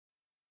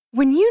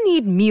When you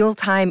need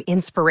mealtime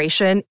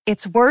inspiration,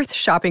 it's worth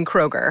shopping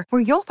Kroger,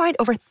 where you'll find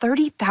over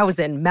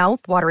 30,000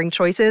 mouth-watering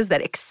choices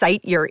that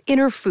excite your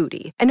inner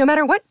foodie. And no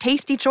matter what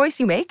tasty choice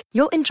you make,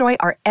 you'll enjoy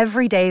our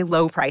everyday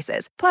low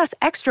prices, plus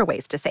extra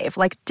ways to save,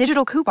 like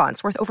digital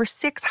coupons worth over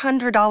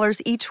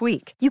 $600 each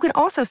week. You can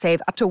also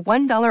save up to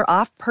 $1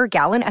 off per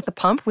gallon at the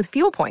pump with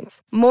fuel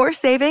points. More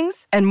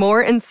savings and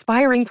more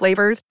inspiring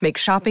flavors make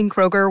shopping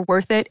Kroger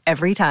worth it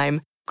every time.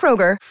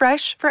 Kroger,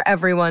 fresh for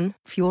everyone.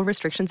 Fuel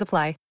restrictions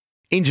apply.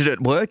 Injured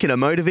at work in a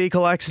motor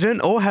vehicle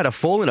accident or had a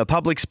fall in a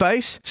public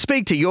space?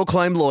 Speak to Your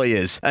Claim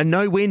Lawyers, a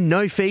no-win,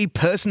 no-fee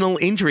personal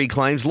injury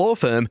claims law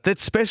firm that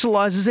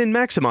specialises in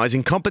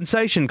maximising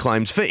compensation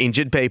claims for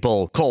injured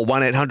people. Call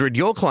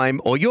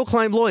 1-800-YOUR-CLAIM or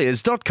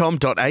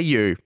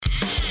yourclaimlawyers.com.au.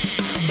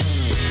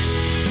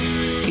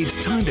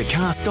 It's time to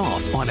cast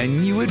off on a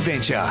new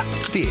adventure.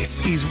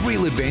 This is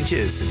Real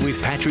Adventures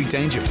with Patrick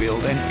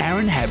Dangerfield and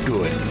Aaron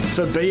Habgood.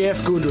 For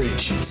BF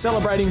Goodrich,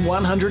 celebrating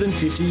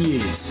 150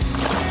 years.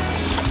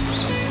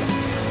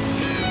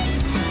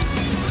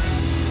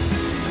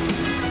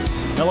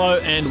 Hello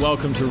and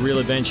welcome to Real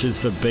Adventures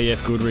for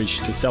BF Goodrich.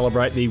 To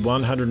celebrate the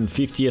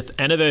 150th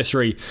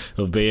anniversary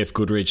of BF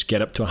Goodrich,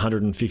 get up to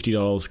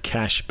 $150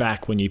 cash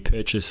back when you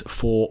purchase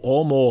 4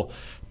 or more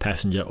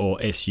passenger or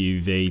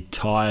SUV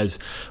tyres.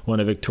 One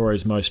of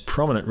Victoria's most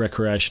prominent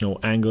recreational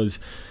anglers,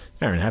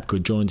 Aaron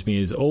Hapgood, joins me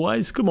as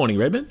always. Good morning,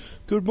 Redmond.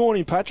 Good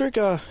morning, Patrick.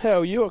 How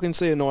are you? I can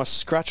see a nice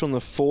scratch on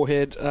the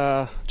forehead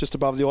just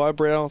above the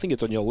eyebrow. I think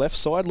it's on your left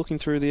side, looking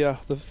through the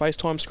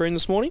FaceTime screen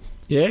this morning.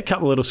 Yeah, a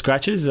couple of little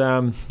scratches.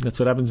 That's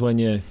what happens when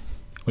you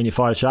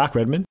fight a shark,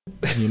 Redmond.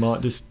 You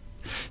might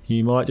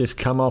just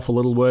come off a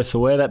little worse for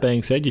wear. That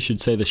being said, you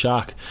should see the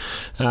shark.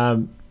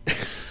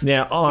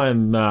 Now,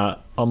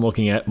 I'm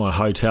looking at my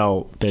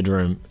hotel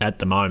bedroom at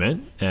the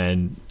moment,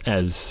 and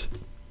as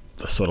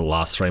the sort of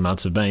last 3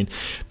 months have been,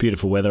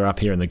 beautiful weather up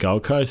here in the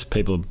Gold Coast.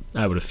 People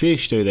are able to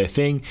fish, do their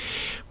thing.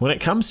 When it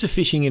comes to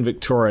fishing in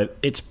Victoria,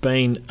 it's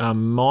been a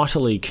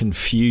mightily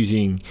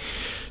confusing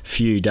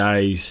few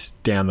days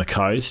down the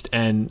coast,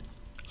 and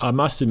I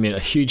must admit, a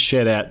huge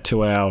shout out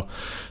to our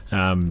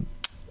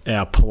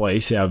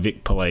police, our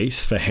Vic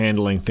police, for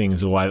handling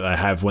things the way that they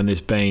have when there's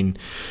been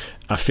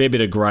a fair bit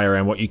of grey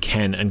around what you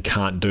can and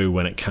can't do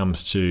when it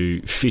comes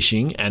to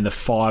fishing, and the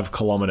 5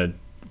 kilometre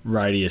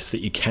radius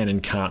that you can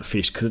and can't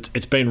fish, because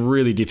it's been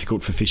really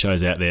difficult for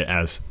fishers out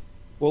there.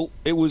 Well,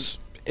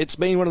 it's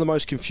been one of the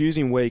most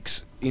confusing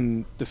weeks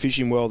in the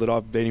fishing world that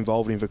I've been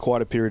involved in for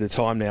quite a period of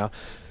time now.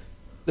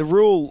 The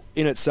rule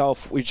in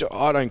itself, which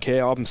I don't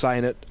care, I'm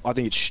saying it, I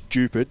think it's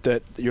stupid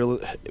that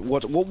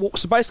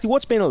so basically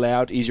what's been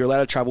allowed is you're allowed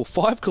to travel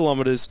 5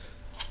 kilometres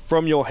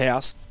from your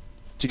house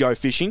to go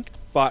fishing,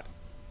 but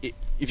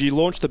if you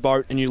launch the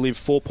boat and you live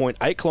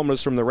 4.8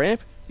 kilometres from the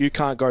ramp, you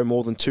can't go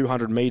more than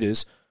 200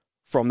 metres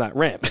from that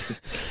ramp.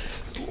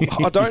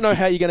 I don't know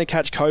how you're going to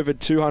catch COVID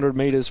 200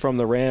 metres from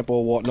the ramp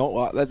or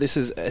whatnot.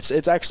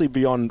 It's actually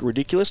beyond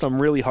ridiculous.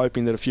 I'm really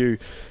hoping that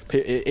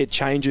it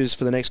changes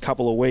for the next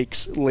couple of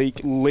weeks,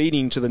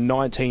 leading to the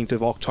 19th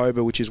of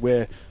October, which is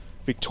where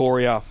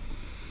Victoria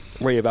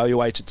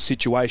reevaluates its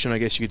situation, I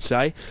guess you could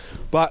say.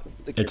 But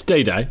it's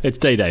D-Day. It's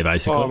D-Day,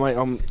 basically. Oh, mate,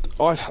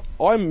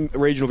 I'm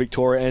regional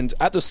Victoria, and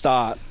at the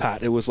start,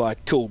 Pat, it was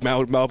like, cool,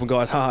 Melbourne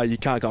guys, you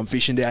can't come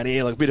fishing down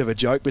here, like a bit of a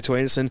joke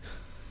between us, and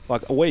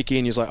like a week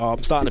in, you're like,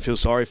 I'm starting to feel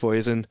sorry for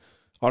you, and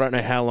I don't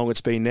know how long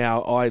it's been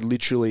now. I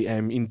literally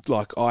am in,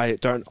 like, I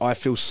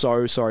feel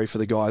so sorry for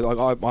the guys. Like,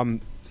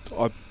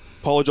 I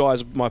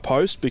apologise my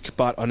post,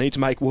 but I need to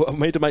make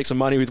some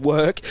money with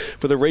work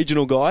for the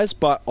regional guys.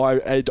 But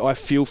I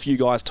feel for you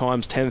guys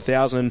times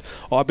 10,000.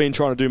 I've been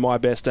trying to do my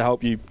best to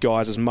help you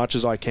guys as much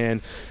as I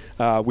can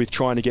with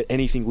trying to get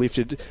anything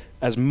lifted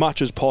as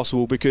much as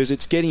possible, because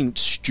it's getting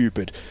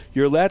stupid.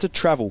 You're allowed to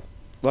travel,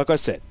 like I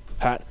said,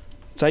 Pat.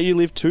 Say you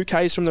live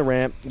 2Ks from the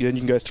ramp, then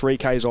you can go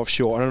 3Ks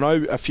offshore. And I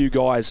know a few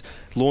guys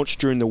launched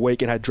during the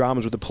week and had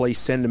dramas with the police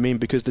send them in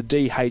because the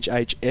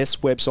DHHS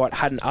website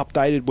hadn't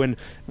updated when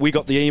we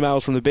got the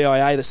emails from the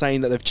BIA that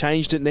saying that they've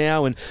changed it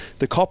now. And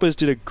the coppers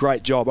did a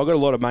great job. I've got a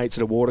lot of mates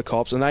that are water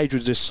cops, and they were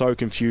just so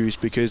confused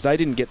because they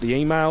didn't get the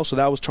email, so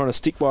they was trying to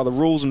stick by the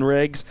rules and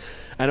regs.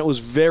 And it was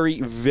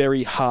very,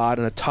 very hard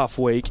and a tough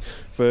week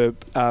for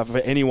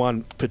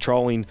anyone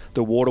patrolling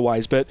the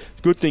waterways. But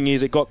good thing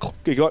is it got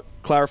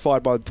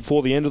clarified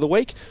before the end of the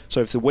week.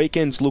 So if the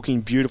weekend's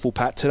looking beautiful,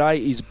 Pat, today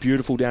is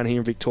beautiful down here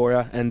in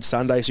Victoria, and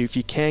Sunday. So if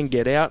you can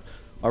get out,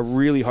 I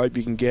really hope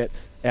you can get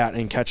out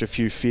and catch a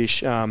few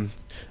fish as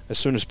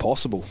soon as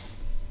possible.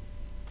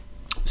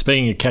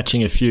 Speaking of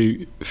catching a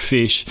few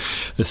fish,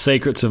 the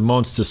secrets of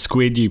monster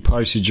squid you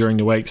posted during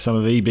the week, some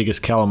of the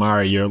biggest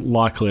calamari you're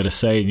likely to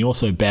see, and you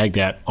also bagged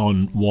out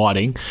on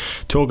whiting.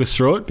 Talk us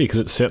through it, because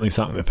it's certainly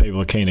something that people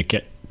are keen to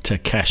get to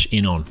cash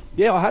in on.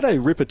 Yeah, I had a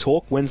ripper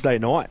talk Wednesday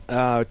night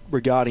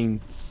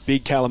regarding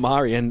big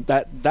calamari, and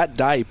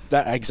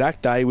that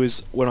exact day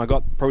was when I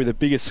got probably the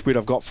biggest squid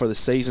I've got for the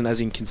season,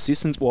 as in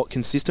consistent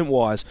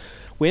wise.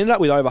 We ended up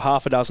with over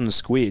half a dozen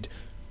squid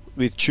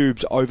with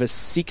tubes over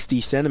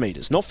 60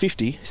 centimetres. Not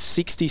 50,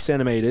 60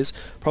 centimetres.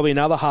 Probably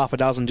another half a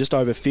dozen just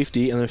over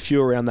 50 and a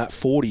few around that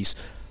 40s.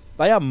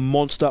 They are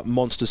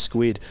monster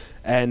squid,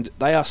 and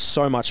they are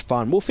so much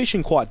fun. We're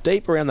fishing quite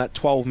deep, around that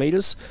 12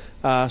 metres.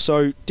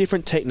 So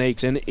different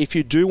techniques. And if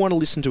you do want to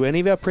listen to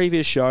any of our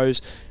previous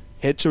shows,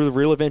 head to the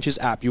Real Adventures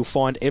app. You'll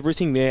find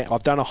everything there.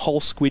 I've done a whole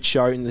squid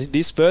show in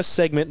this first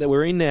segment that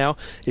we're in now.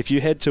 If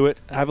you head to it,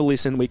 have a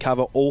listen. We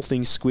cover all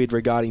things squid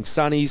regarding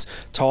sunnies,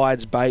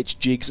 tides, baits,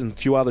 jigs, and a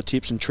few other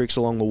tips and tricks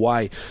along the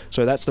way.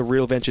 So that's the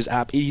Real Adventures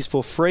app. It is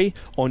for free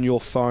on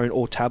your phone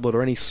or tablet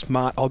or any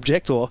smart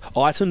object or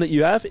item that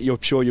you have. You're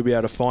sure you'll be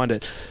able to find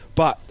it.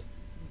 But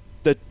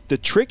the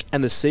trick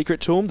and the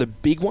secret to them, the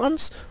big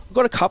ones, I've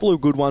got a couple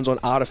of good ones on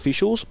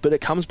artificials, but it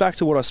comes back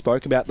to what I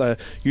spoke about,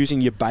 using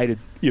your baited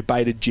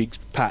jigs,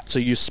 Pat. So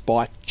your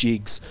spike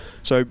jigs.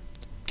 So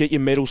get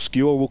your metal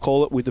skewer, we'll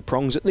call it, with the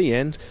prongs at the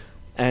end,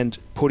 and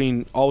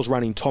I was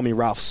running Tommy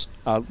Ruffs,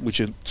 which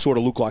sort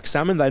of look like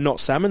salmon. They're not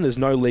salmon. There's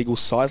no legal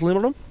size limit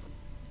on them.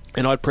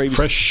 And I'd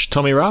previously... Fresh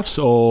Tommy Ruffs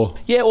or...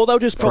 Yeah, or they were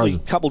just probably a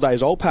couple of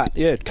days old, Pat.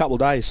 Yeah, a couple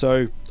of days.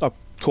 So I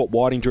caught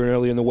whiting during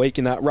early in the week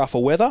in that rougher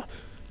weather.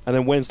 And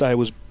then Wednesday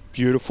was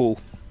beautiful,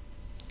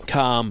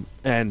 calm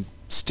and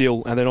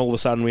still, and then all of a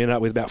sudden we ended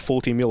up with about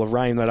 40 mil of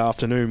rain that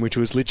afternoon, which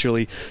was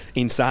literally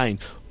insane.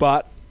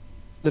 But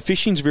the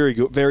fishing's very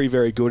good, very,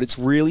 very good. It's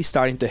really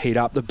starting to heat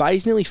up. The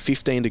bay's nearly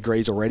 15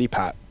 degrees already,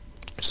 Pat.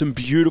 Some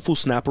beautiful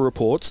snapper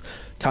reports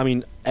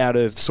coming out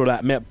of sort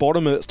of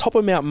that top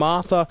of Mount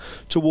Martha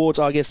towards,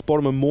 I guess,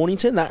 bottom of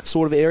Mornington, that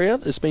sort of area.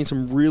 There's been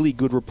some really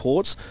good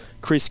reports.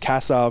 Chris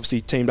Casa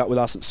obviously teamed up with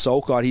us at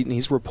Salt Guide. In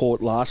his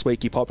report last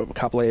week, he popped up a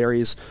couple of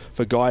areas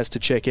for guys to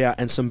check out,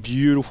 and some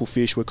beautiful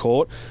fish were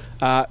caught.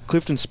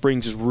 Clifton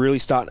Springs is really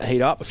starting to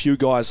heat up. A few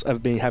guys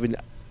have been having,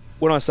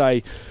 when I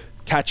say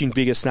catching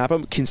bigger snapper,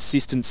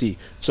 consistency.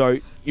 So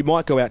you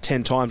might go out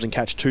 10 times and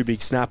catch 2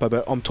 big snapper,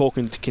 but I'm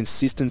talking the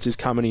consistency is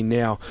coming in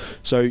now.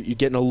 So you're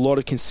getting a lot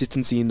of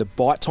consistency in the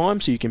bite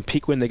time, so you can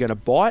pick when they're going to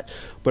bite,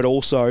 but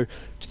also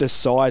the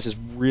size is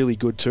really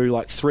good too,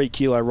 like 3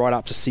 kilo right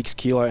up to 6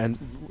 kilo, and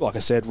like I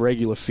said,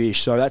 regular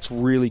fish. So that's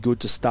really good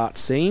to start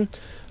seeing.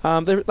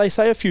 They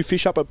say a few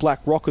fish up at Black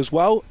Rock as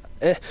well.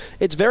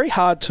 It's very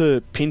hard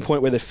to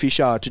pinpoint where the fish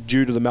are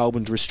due to the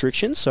Melbourne's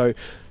restrictions. So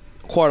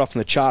quite often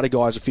the charter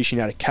guys are fishing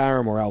out of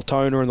Carrum or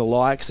Altona and the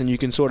likes, and you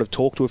can sort of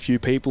talk to a few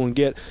people and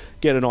get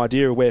an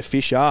idea of where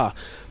fish are.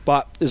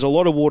 But there's a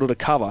lot of water to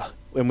cover,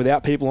 and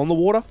without people on the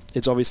water,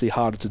 it's obviously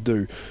harder to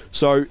do.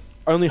 So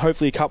only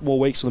hopefully a couple more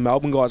weeks till the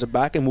Melbourne guys are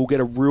back, and we'll get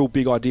a real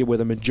big idea where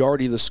the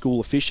majority of the school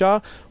of fish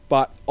are.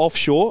 But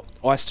offshore,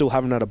 I still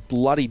haven't had a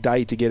bloody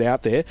day to get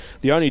out there.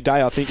 The only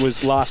day I think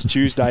was last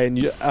Tuesday, and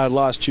you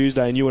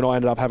and I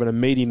ended up having a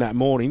meeting that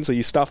morning, so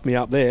you stuffed me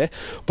up there.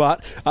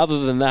 But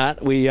other than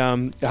that, we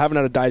haven't had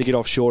a day to get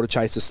offshore to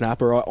chase the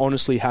snapper. I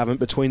honestly haven't.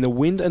 Between the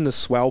wind and the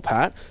swell,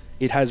 Pat,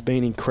 it has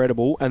been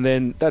incredible, and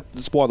then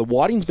that's why the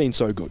whiting's been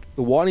so good.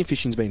 The whiting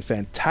fishing's been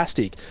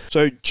fantastic.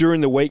 So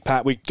during the week,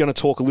 Pat, we're going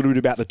to talk a little bit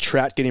about the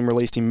trout getting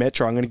released in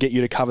Metro. I'm going to get you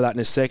to cover that in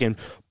a second.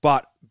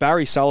 But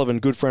Barry Sullivan,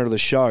 good friend of the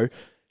show,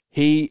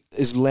 he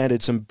has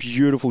landed some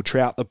beautiful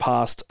trout the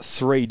past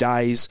 3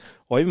 days,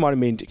 or even might have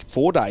been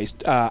 4 days,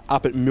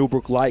 up at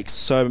Millbrook Lakes.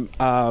 So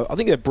I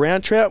think they're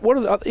brown trout.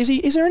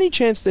 Is there any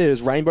chance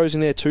there's rainbows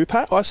in there too,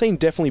 Pat? I've seen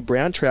definitely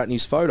brown trout in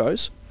his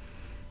photos.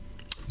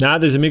 No,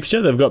 there's a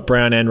mixture. They've got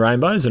brown and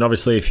rainbows, and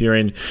obviously if you're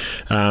in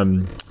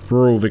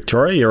rural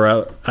Victoria,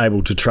 you're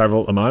able to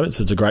travel at the moment,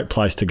 so it's a great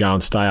place to go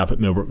and stay up at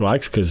Millbrook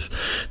Lakes because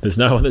there's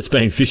no one that's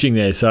been fishing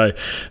there. So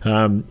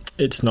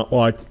it's not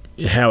like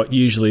how it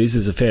usually is.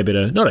 There's a fair bit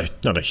of,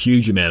 not a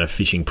huge amount of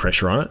fishing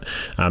pressure on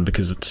it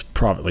because it's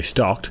privately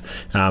stocked,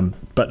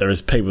 but there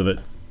is people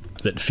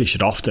that fish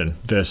it often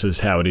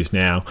versus how it is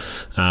now.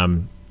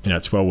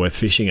 It's well worth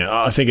fishing it.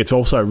 I think it's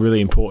also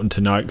really important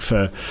to note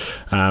for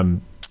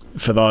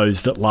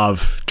those that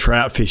love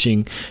trout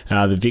fishing,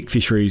 the Vic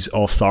Fisheries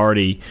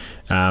Authority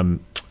are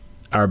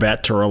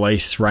about to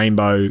release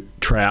rainbow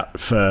trout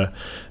for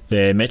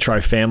their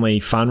Metro Family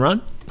Fun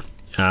Run.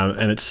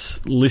 And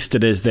it's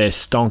listed as their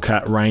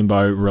Stonker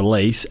Rainbow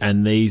release,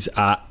 and these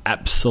are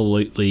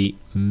absolutely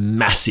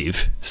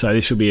massive. So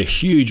this will be a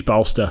huge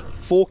bolster.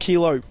 4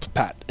 kilo,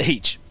 Pat,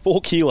 each.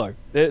 4 kilo.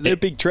 They're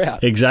big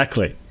trout.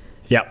 Exactly.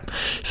 Yep.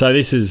 So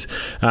this is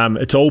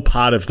it's all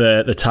part of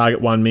the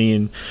Target 1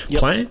 million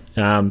plan.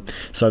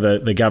 So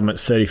the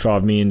government's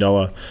 $35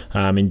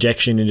 million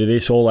injection into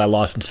this, all our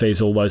licence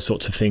fees, all those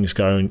sorts of things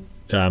going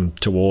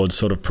towards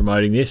sort of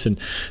promoting this and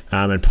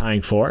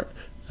paying for it.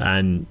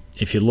 And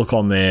if you look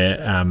on their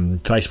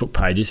Facebook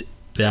pages,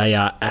 they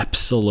are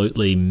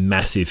absolutely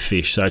massive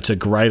fish. So it's a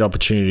great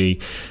opportunity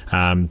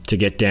to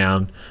get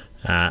down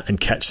and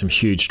catch some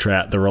huge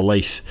trout. The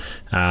release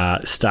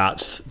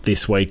starts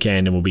this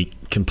weekend and will be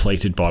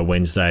completed by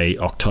Wednesday,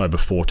 October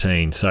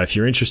 14. So if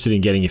you're interested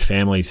in getting your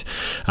families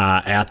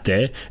out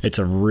there, it's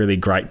a really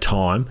great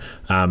time.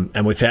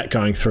 And without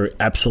going through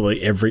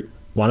absolutely every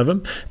one of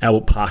them,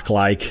 Albert Park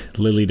Lake,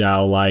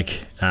 Lilydale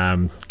Lake,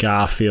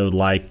 Garfield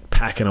Lake,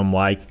 Pakenham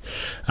Lake.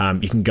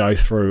 You can go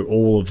through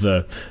all of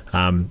the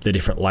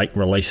different lake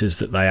releases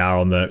that they are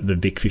on the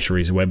Vic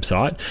Fisheries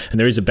website, and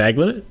there is a bag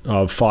limit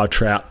of 5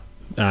 trout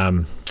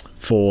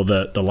for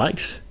the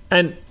lakes.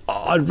 And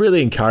I'd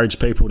really encourage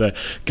people to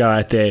go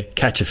out there,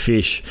 catch a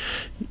fish,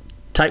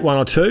 take 1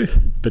 or 2,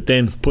 but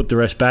then put the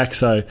rest back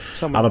so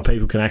other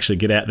people can actually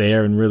get out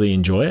there and really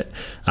enjoy it.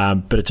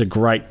 But it's a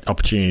great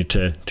opportunity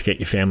to get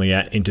your family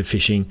out into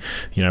fishing,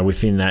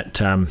 within that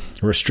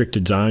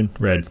restricted zone,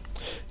 Red.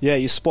 Yeah,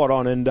 you're spot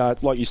on. And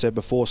like you said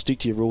before, stick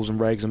to your rules and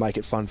regs and make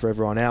it fun for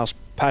everyone else.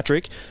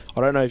 Patrick,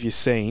 I don't know if you've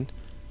seen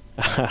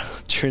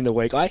during the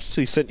week, I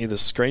actually sent you the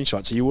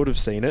screenshot, so you would have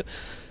seen it.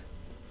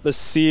 The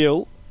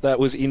seal that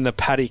was in the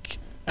paddock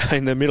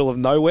in the middle of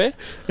nowhere.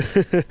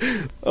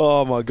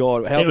 Oh my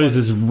God. It was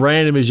as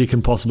random as you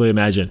can possibly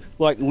imagine.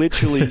 Like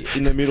literally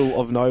in the middle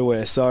of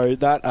nowhere. So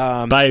that...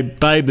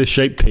 Babe the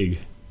sheep pig.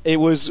 It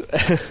was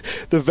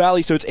the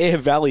valley, so it's Ayr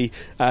Valley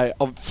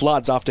of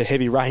floods after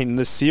heavy rain, and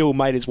the seal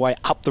made its way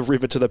up the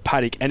river to the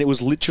paddock, and it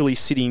was literally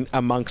sitting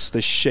amongst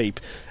the sheep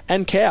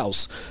and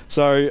cows.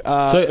 So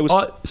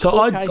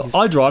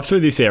I drive through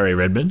this area,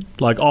 Redmond,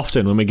 like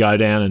often when we go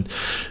down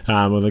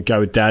and we'll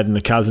go with Dad and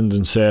the cousins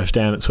and surf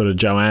down at sort of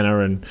Joanna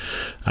and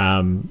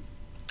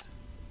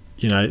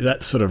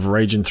that sort of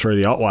region through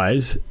the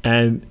Otways,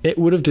 and it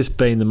would have just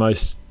been the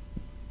most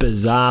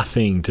bizarre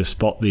thing to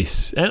spot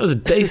this, and it was a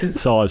decent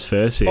sized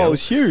fur seal. Oh, it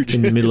was huge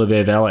in the middle of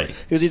Ayr Valley.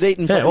 Because he's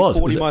eaten probably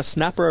 40 my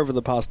snapper over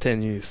the past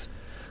 10 years.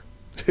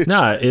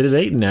 No, it had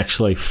eaten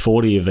actually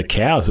 40 of the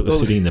cows that were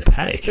sitting in the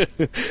paddock.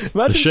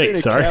 Imagine seeing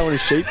a cow and a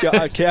sheep,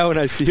 a cow and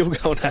a seal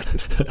going at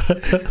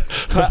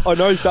it. I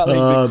know something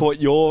that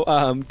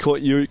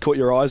caught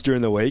your eyes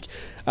during the week.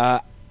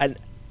 An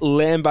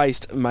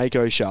land-based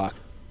mako shark.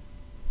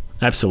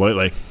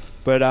 Absolutely.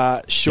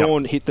 But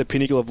Sean hit the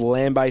pinnacle of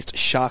land-based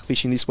shark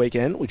fishing this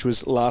weekend, which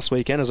was last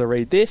weekend as I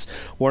read this.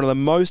 One of the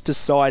most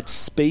decided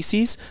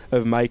species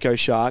of mako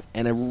shark,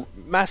 and a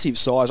massive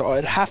size.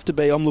 It'd have to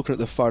be, I'm looking at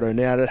the photo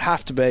now, it'd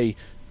have to be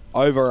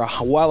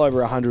well over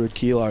 100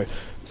 kilo.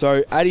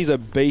 So Addy's a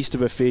beast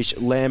of a fish,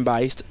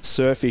 land-based,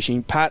 surf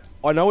fishing. Pat,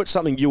 I know it's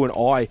something you and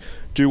I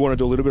do want to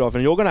do a little bit of,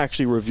 and you're going to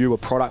actually review a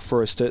product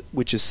for us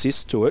which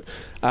assists to it,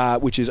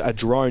 which is a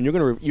drone. You're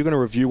going to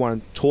review one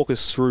and talk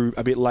us through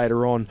a bit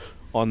later on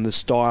the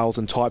styles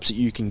and types that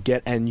you can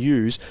get and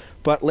use.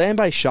 But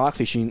land-based shark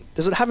fishing,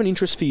 does it have an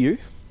interest for you?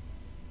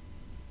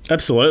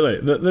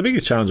 Absolutely. The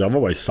biggest challenge I've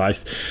always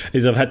faced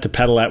is I've had to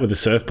paddle out with a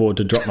surfboard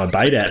to drop my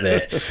bait out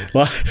there.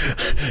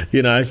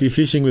 If you're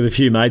fishing with a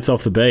few mates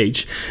off the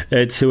beach,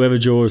 it's whoever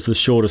draws the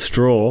shortest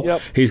straw.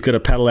 Yep. He's got to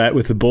paddle out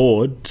with the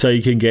board so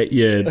you can get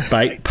your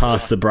bait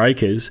past the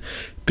breakers,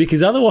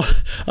 because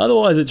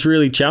otherwise it's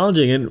really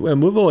challenging.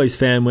 And we've always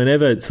found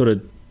whenever it's sort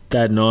of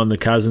Dad and I and the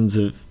cousins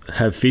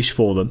have fish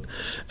for them,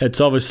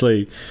 it's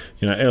obviously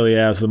early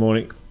hours of the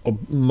morning, or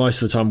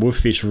most of the time we've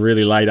fished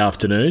really late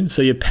afternoon,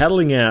 so you're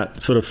paddling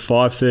out sort of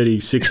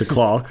 5:30, 6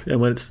 o'clock,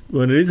 and when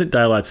it isn't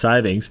daylight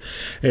savings,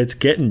 it's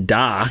getting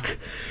dark,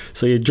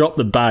 so you drop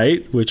the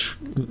bait, which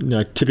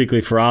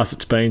typically for us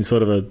it's been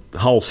sort of a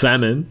whole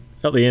salmon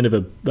at the end of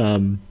a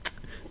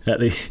at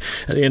the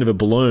end of a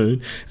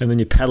balloon, and then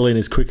you paddle in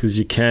as quick as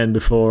you can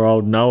before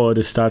old Noah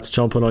just starts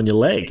chomping on your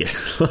leg.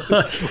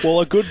 Well,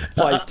 a good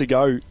place to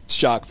go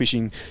shark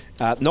fishing,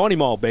 90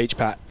 Mile Beach,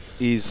 Pat,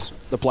 is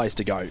the place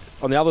to go.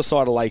 On the other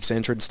side of Lakes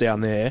Entrance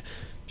down there,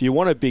 if you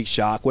want a big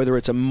shark, whether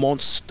it's a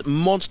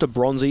monster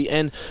bronzy,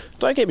 and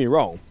don't get me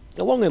wrong,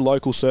 along their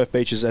local surf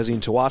beaches, as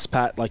into us,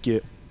 Pat, like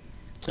you're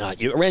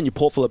around your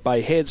Port Phillip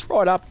Bay heads,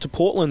 right up to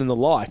Portland and the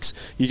likes,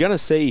 you're going to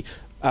see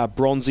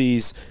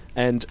bronzies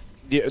and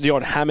the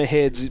odd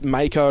hammerheads,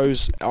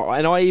 makos,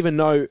 and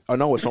I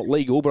know it's not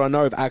legal, but I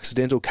know of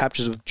accidental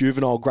captures of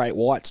juvenile great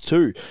whites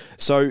too.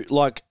 So,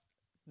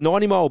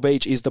 90 Mile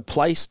Beach is the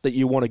place that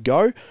you want to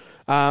go.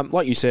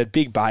 Like you said,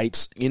 big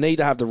baits. You need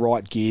to have the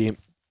right gear.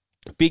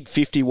 Big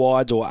 50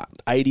 wides or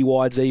 80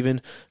 wides even,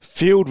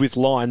 filled with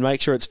line.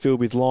 Make sure it's filled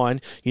with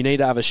line. You need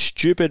to have a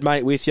stupid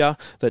mate with you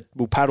that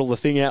will paddle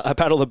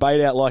the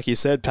bait out, like you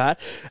said, Pat.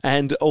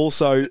 And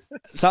also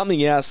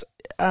something else.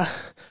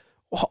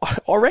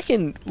 I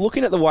reckon,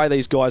 looking at the way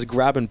these guys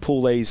grab and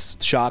pull these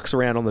sharks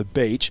around on the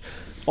beach,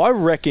 I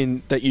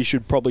reckon that you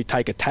should probably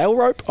take a tail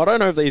rope. I don't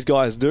know if these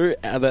guys do.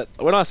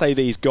 When I say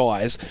these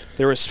guys,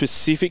 there are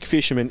specific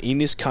fishermen in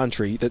this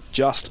country that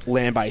just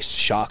land-based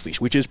shark fish,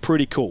 which is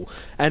pretty cool.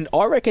 And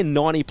I reckon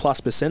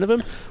 90+% of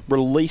them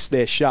release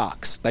their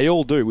sharks. They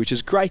all do, which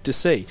is great to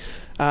see.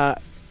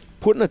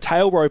 Putting a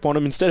tail rope on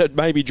them instead of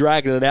maybe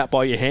dragging it out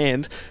by your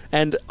hand.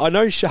 And I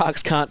know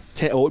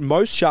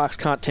most sharks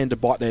can't tend to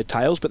bite their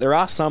tails, but there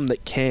are some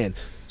that can.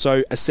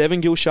 So a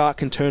 7-gill shark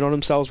can turn on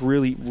themselves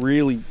really,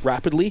 really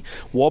rapidly.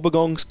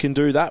 Wobbegongs can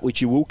do that,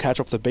 which you will catch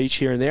off the beach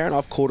here and there, and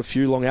I've caught a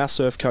few along our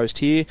surf coast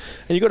here.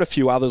 And you've got a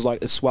few others like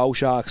the swell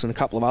sharks and a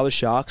couple of other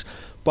sharks.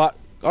 But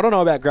I don't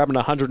know about grabbing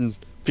a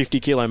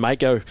 150-kilo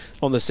mako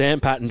on the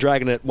sand pat and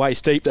dragging it way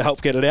steep to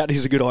help get it out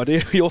is a good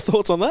idea. Your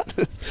thoughts on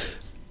that?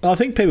 I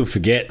think people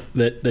forget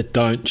that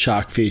don't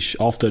shark fish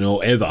often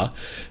or ever,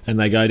 and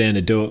they go down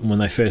to do it, and when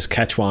they first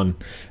catch one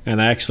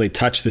and they actually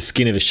touch the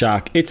skin of a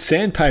shark, it's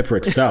sandpaper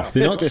itself.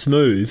 They're not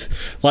smooth.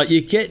 Like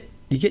you get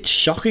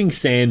shocking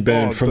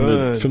sandburn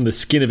from the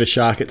skin of a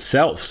shark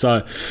itself.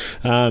 So,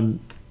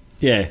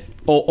 yeah.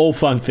 All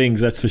fun things,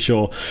 that's for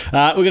sure.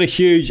 We've got a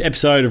huge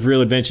episode of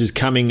Real Adventures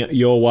coming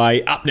your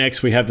way. Up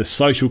next, we have the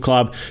Social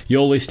Club.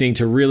 You're listening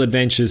to Real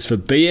Adventures for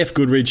BF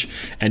Goodrich.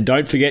 And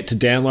don't forget to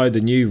download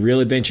the new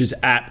Real Adventures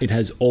app. It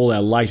has all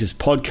our latest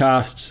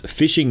podcasts,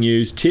 fishing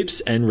news,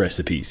 tips, and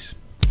recipes.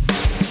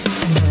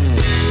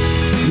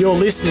 You're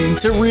listening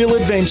to Real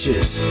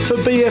Adventures for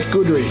BF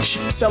Goodrich,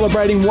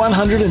 celebrating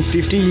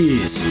 150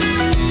 years.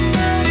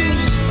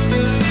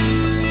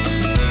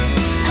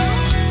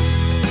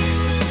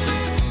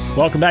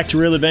 Welcome back to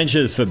Real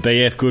Adventures for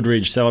BF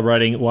Goodrich,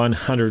 celebrating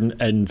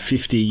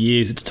 150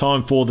 years. It's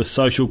time for the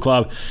Social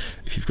Club.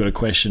 If you've got a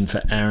question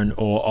for Aaron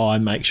or I,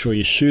 make sure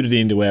you shoot it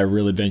into our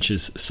Real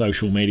Adventures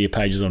social media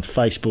pages on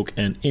Facebook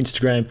and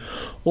Instagram,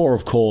 or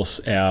of course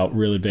our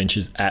Real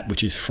Adventures app,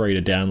 which is free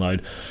to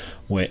download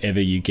wherever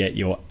you get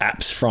your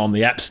apps from,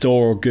 the App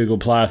Store or Google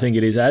Play, I think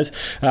it is as.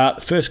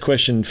 First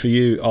question for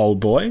you, old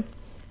boy.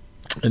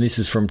 And this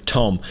is from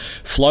Tom.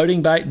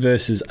 Floating bait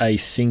versus a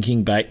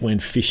sinking bait when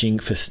fishing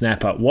for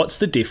snapper. What's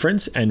the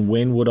difference, and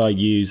when would I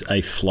use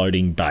a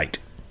floating bait?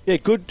 Yeah,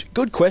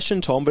 good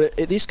question, Tom. But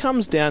this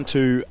comes down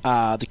to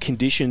the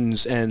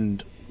conditions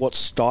and what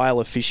style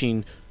of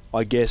fishing,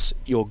 I guess,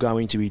 you're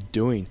going to be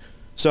doing.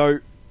 So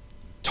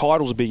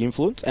tidal's a big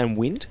influence, and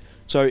wind.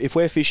 So if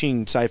we're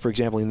fishing, say, for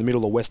example, in the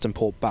middle of Western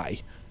Port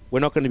Bay,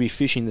 we're not going to be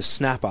fishing the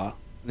snapper,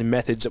 the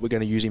methods that we're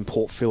going to use in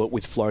Port Phillip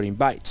with floating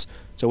baits.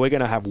 So we're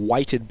going to have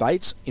weighted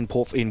baits in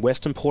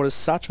Western Port as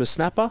such for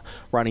snapper,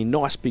 running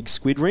nice big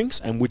squid rings,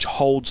 and which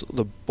holds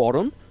the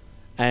bottom,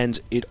 and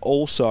it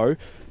also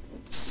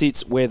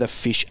sits where the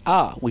fish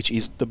are, which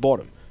is the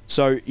bottom.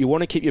 So you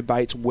want to keep your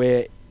baits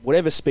where,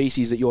 whatever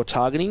species that you're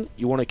targeting,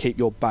 you want to keep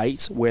your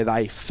baits where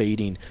they feed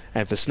in.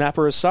 And for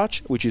snapper as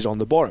such, which is on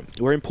the bottom.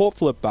 We're in Port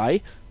Phillip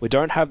Bay, we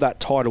don't have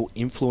that tidal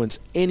influence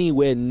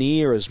anywhere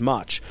near as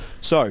much.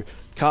 So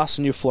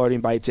casting your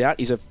floating baits out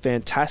is a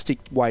fantastic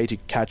way to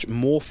catch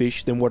more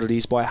fish than what it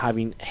is by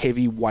having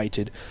heavy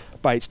weighted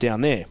baits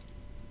down there.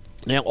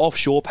 Now,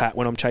 offshore, Pat,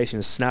 when I'm chasing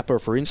a snapper,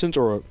 for instance,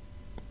 we'll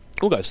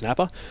go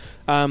snapper,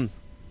 the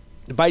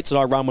baits that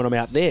I run when I'm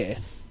out there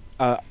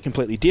are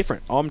completely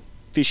different. I'm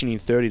fishing in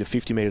 30 to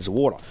 50 metres of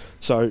water,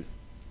 so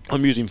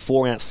I'm using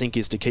 4-ounce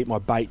sinkers to keep my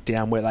bait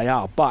down where they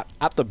are. But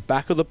at the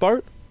back of the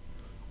boat,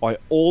 I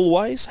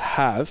always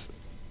have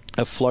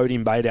a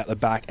floating bait out the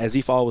back as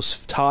if I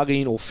was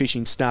targeting or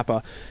fishing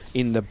snapper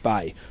in the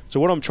bay.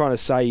 So what I'm trying to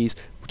say is,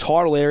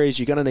 tidal areas,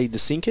 you're going to need the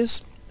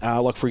sinkers.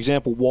 Like, for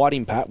example,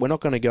 whiting, Pat, we're not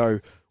going to go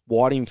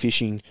whiting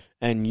fishing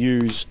and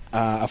use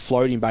a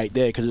floating bait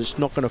there because it's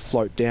not going to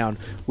float down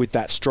with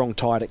that strong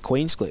tide at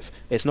Queenscliff.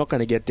 It's not going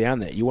to get down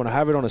there. You want to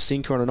have it on a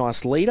sinker on a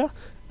nice leader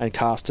and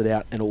cast it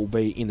out, and it will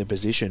be in the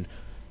position.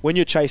 When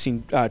you're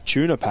chasing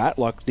tuna, Pat,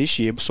 like this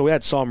year, so we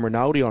had Simon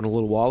Rinaldi on a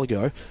little while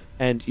ago,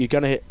 and you're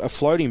going to hit a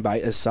floating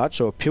bait as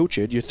such, or a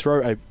pilchard. You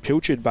throw a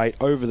pilchard bait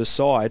over the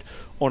side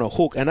on a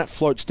hook, and that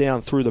floats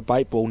down through the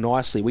bait ball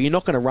nicely. Well, you're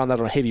not going to run that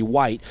on a heavy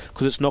weight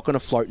because it's not going to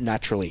float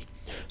naturally.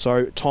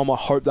 So, Tom, I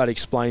hope that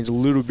explains a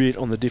little bit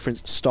on the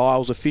different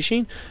styles of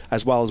fishing,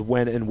 as well as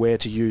when and where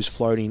to use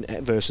floating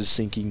versus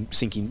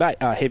sinking bait,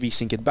 heavy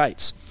sinkered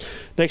baits.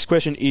 Next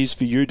question is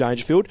for you,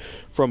 Dangerfield,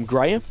 from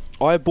Graham.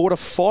 I bought a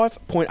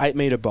 5.8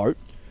 metre boat.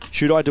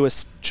 Should I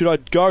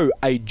go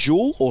a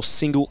dual or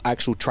single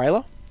axle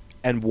trailer,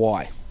 and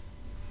why?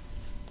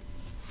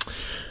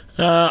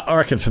 I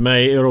reckon for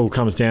me, it all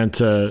comes down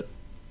to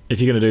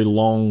if you're going to do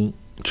long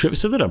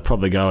trips with it, I'd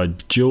probably go a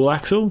dual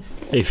axle.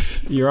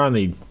 If you're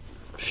only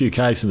a few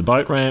k's from the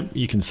boat ramp,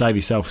 you can save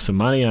yourself some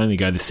money and only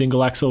go the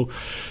single axle.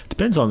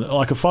 Depends on,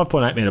 like a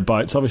 5.8 metre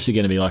boat, it's obviously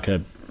going to be like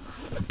a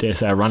dare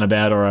say a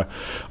runabout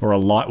or a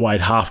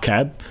lightweight half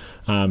cab,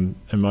 and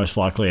most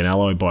likely an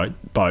alloy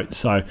boat.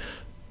 So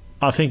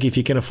I think if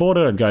you can afford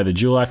it, I'd go the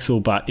dual axle.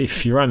 But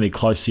if you're only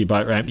close to your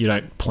boat ramp, you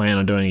don't plan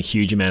on doing a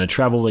huge amount of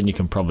travel, then you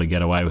can probably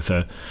get away with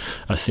a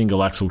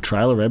single axle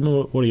trailer.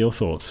 Redmond, what are your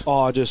thoughts?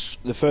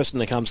 Just the first thing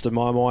that comes to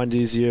my mind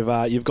is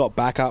you've got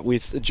backup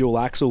with a dual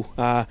axle.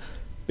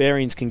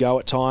 Bearings can go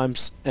at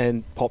times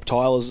and pop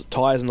tyres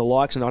and the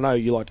likes. And I know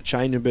you like to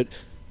change them, but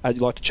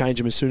you like to change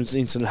them as soon as the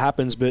incident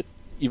happens. But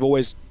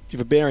if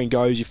a bearing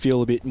goes, you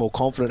feel a bit more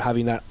confident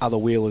having that other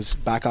wheel as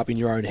backup in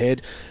your own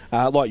head.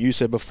 Like you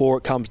said before,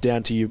 it comes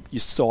down to your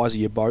size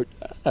of your boat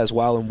as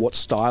well and what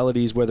style it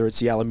is, whether it's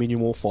the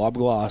aluminium or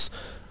fiberglass.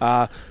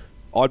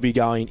 I'd be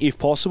going, if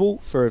possible,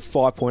 for a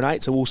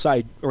 5.8, so we'll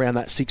say around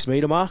that 6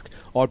 metre mark.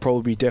 I'd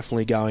probably be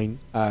definitely going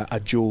a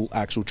dual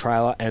axle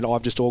trailer, and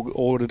I've just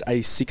ordered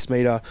a 6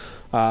 metre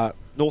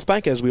North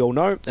Bank, as we all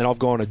know, and I've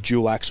gone a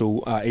dual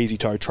axle easy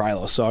tow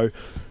trailer. So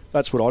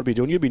that's what I'd be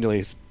doing. You'd be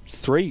nearly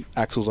 3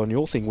 axles on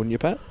your thing, wouldn't you,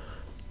 Pat?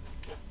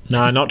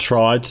 No, not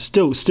tried.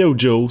 Still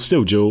dual.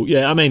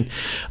 Yeah, I mean,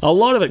 a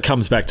lot of it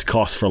comes back to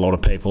cost for a lot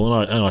of people,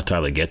 and I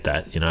totally get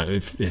that. You know,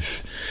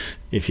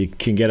 if you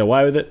can get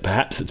away with it,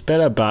 perhaps it's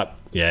better. But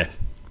yeah,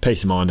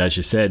 peace of mind, as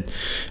you said.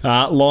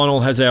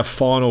 Lionel has our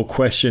final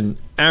question.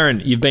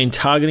 Aaron, you've been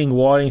targeting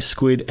whiting,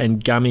 squid,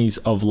 and gummies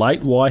of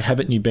late. Why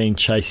haven't you been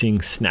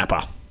chasing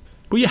snapper?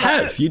 Well, you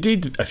have. You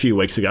did a few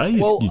weeks ago.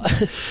 You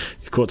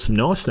caught some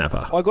nice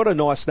snapper. I got a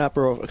nice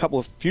snapper,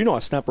 few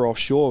nice snapper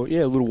offshore,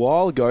 a little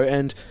while ago,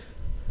 and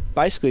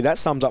basically that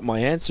sums up my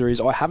answer.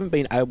 Is I haven't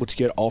been able to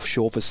get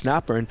offshore for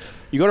snapper, and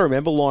you got to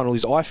remember, Lionel,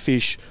 is I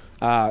fish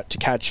to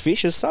catch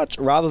fish as such,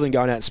 rather than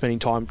going out and spending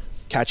time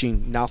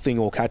catching nothing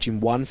or catching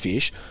one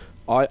fish.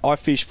 I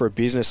fish for a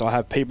business. I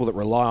have people that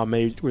rely on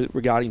me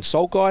regarding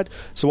Salt Guide,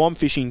 so I'm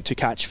fishing to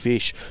catch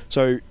fish.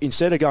 So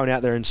instead of going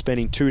out there and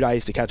spending 2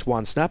 days to catch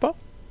one snapper,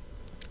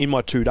 in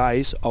my 2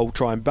 days, I'll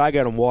try and bag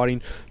out on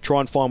whiting,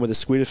 try and find where the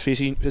squid are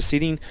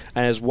sitting,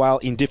 and as well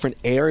in different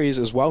areas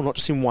as well, not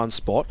just in one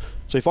spot.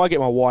 So if I get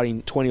my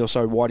whiting, 20 or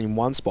so whiting in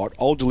one spot,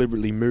 I'll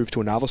deliberately move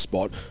to another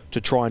spot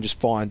to try and just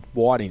find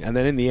whiting, and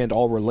then in the end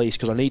I'll release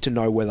because I need to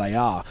know where they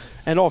are.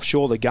 And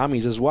offshore, the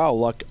gummies as well.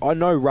 Like, I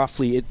know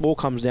roughly it all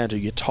comes down to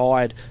your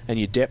tide and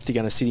your depth you're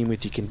going to sit in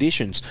with your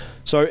conditions.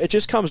 So it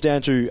just comes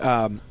down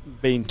to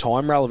being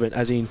time relevant,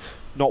 as in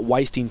not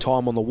wasting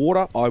time on the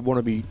water. I want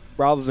to be,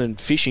 rather than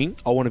fishing,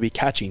 I want to be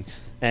catching,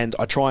 and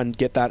I try and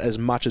get that as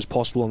much as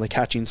possible on the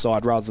catching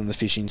side rather than the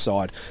fishing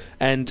side.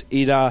 And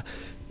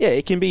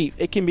it can be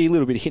a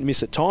little bit hit and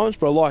miss at times,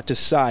 but I like to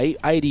say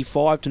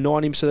 85 to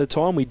 90% of the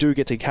time we do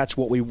get to catch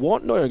what we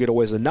want. Not get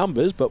always the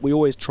numbers, but we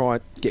always try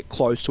and get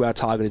close to our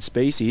targeted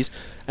species.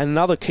 And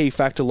another key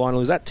factor,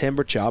 Lionel, is that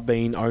temperature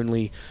being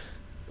only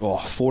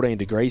 14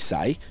 degrees,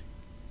 say,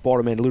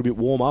 bottom end a little bit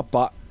warmer,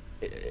 but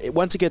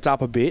once it gets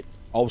up a bit,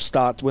 I'll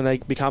start, when they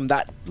become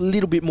that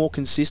little bit more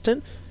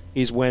consistent,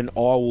 is when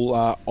I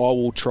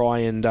will try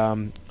and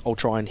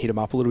hit them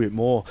up a little bit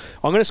more.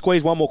 I'm going to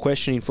squeeze one more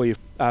question in for you,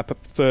 for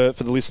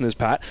the listeners,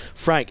 Pat.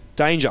 Frank,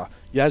 Danger,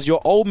 has your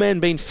old man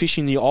been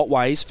fishing the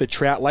Otways for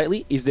trout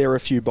lately? Is there a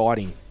few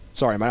biting?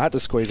 Sorry, mate, I had to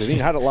squeeze it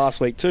in. I had it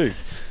last week too.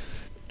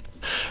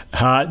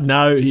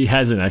 No, he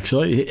hasn't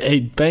actually.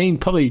 He'd been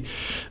probably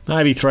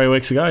maybe 3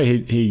 weeks ago.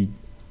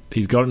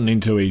 He's gotten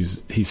into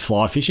his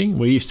fly fishing.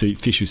 We used to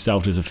fish with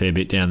salters a fair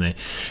bit down there,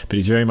 but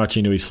he's very much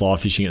into his fly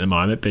fishing at the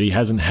moment. But he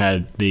hasn't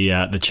had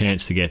the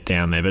chance to get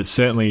down there. But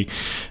certainly,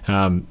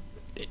 I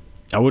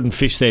wouldn't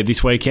fish there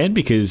this weekend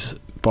because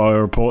by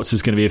reports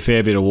there's going to be a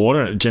fair bit of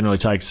water. It generally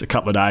takes a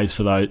couple of days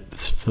for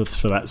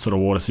that sort of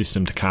water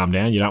system to calm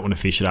down. You don't want to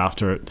fish it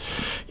after it,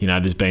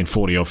 there's been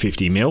 40 or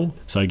 50 mil.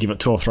 So give it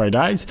 2 or 3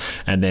 days,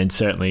 and then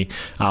certainly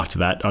after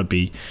that I'd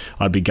be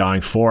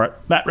going for it.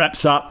 That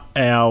wraps up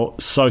our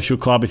social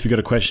club. If you've got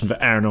a question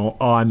for Aaron or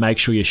I, make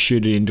sure you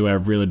shoot it into our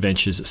Real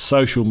Adventures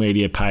social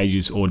media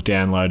pages or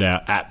download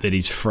our app that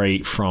is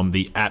free from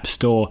the App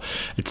Store.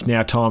 It's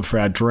now time for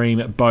our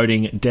dream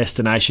boating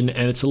destination,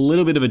 and it's a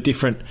little bit of a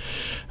different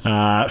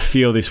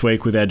feel this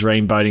week with our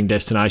dream boating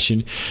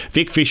destination.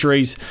 Vic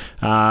Fisheries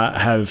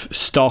have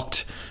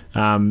stocked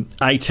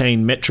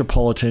 18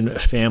 metropolitan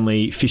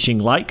family fishing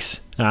lakes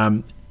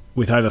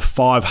with over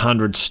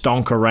 500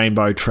 stonker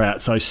rainbow trout.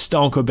 So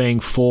stonker being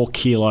 4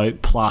 kilo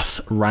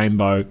plus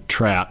rainbow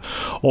trout,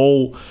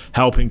 all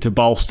helping to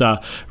bolster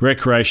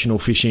recreational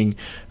fishing,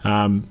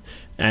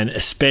 and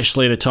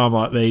especially at a time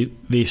like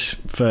this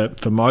for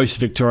most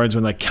Victorians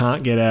when they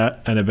can't get out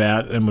and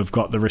about, and we've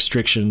got the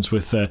restrictions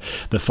with the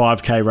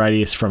 5K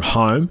radius from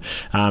home.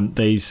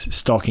 These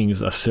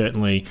stockings are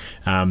certainly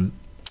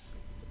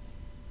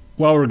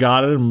well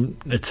regarded, and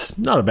it's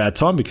not a bad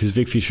time because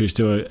Vic Fisheries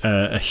do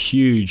a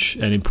huge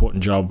and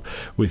important job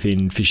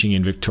within fishing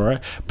in Victoria,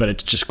 but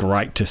it's just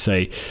great to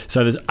see.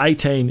 So there's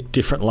 18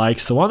 different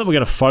lakes. The one that we're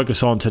going to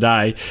focus on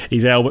today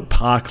is Albert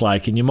Park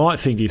Lake, and you might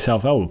think to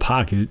yourself, Albert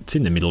Park, it's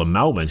in the middle of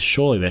Melbourne,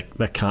 surely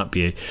that can't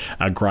be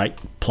a great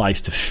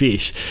place to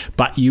fish,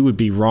 but you would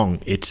be wrong.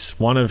 It's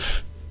one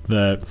of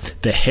the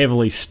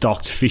heavily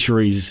stocked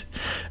fisheries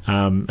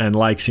and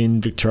lakes in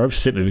Victoria,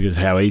 simply because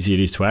of how easy it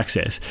is to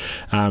access.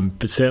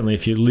 But certainly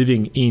if you're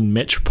living in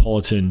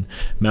metropolitan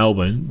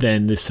Melbourne,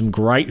 then there's some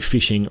great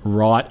fishing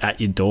right at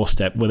your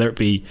doorstep, whether it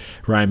be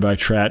rainbow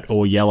trout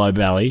or yellow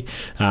belly.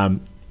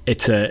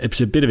 It's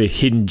a bit of a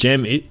hidden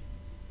gem.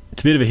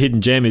 It's a bit of a hidden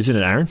gem, isn't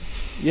it, Aaron?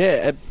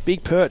 Yeah, a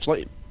big perch,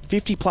 like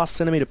 50 plus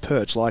centimetre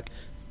perch, like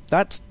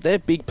they're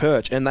big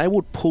perch, and they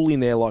would pull in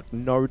there like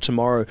no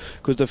tomorrow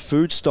because the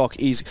food stock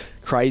is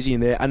crazy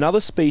in there. Another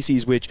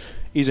species which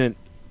isn't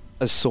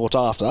as sought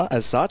after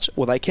as such,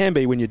 well, they can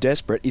be when you're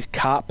desperate, is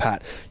carp,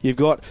 Pat. You've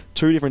got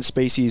 2 different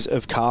species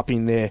of carp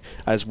in there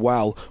as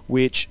well,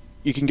 which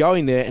you can go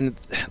in there and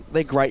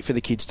they're great for the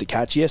kids to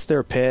catch. Yes, they're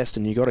a pest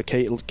and you've got to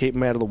keep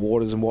them out of the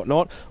waters and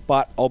whatnot,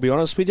 but I'll be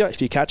honest with you,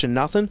 if you're catching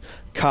nothing,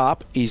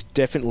 carp is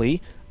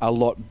definitely a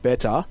lot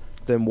better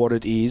than what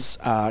it is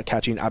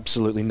catching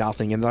absolutely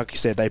nothing. And like you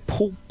said, they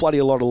pull bloody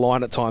a lot of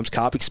line at times,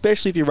 Carp,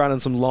 especially if you're running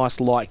some nice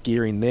light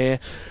gear in there.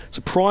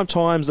 So prime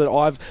times that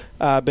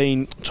I've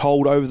been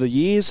told over the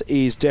years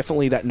is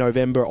definitely that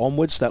November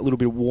onwards, that little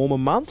bit warmer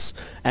months.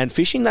 And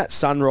fishing that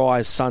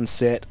sunrise,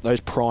 sunset, those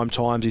prime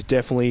times is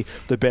definitely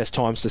the best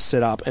times to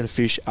set up and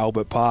fish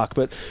Albert Park.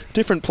 But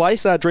different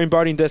place, dream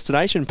boating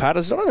destination, Pat.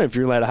 I don't know if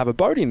you're allowed to have a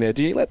boat in there.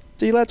 Do you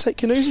allowed to take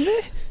canoes in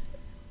there?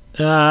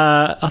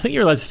 I think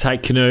you're allowed to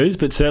take canoes,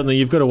 but certainly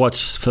you've got to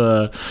watch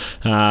for,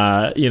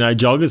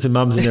 joggers and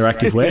mums in their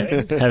active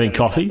wear, having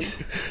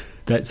coffees.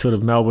 That sort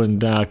of Melbourne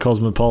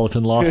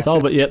cosmopolitan lifestyle.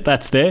 But, yeah,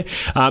 that's there.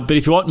 But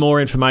if you want more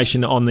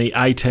information on the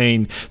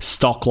 18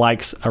 stock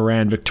lakes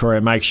around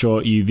Victoria, make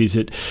sure you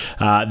visit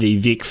the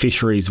Vic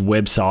Fisheries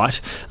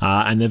website,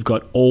 and they've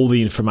got all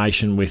the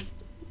information with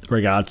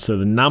regards to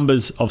the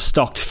numbers of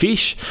stocked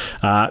fish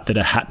that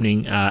are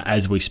happening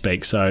as we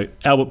speak. So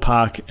Albert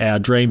Park, our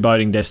dream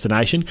boating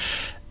destination.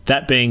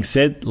 That being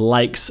said,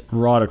 lakes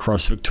right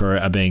across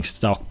Victoria are being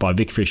stocked by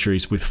Vic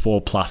Fisheries with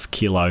 4+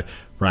 kilo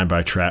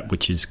rainbow trout,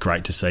 which is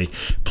great to see.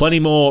 Plenty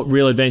more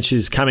Real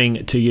Adventures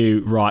coming to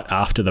you right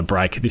after the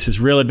break. This is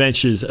Real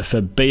Adventures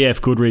for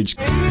BF Goodrich.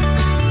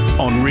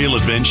 On Real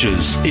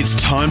Adventures, it's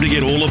time to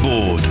get all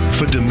aboard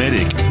for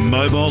Dometic,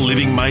 mobile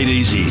living made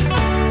easy.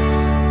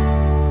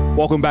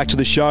 Welcome back to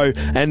the show,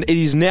 and it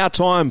is now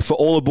time for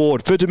All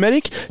Aboard for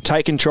Dometic.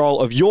 Take control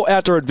of your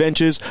outdoor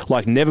adventures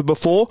like never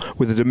before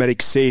with the Dometic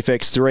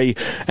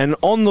CFX3. And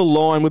on the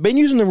line, we've been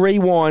using the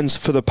rewinds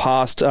for the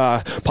past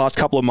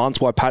couple of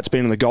months while Pat's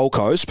been on the Gold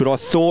Coast, but I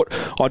thought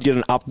I'd get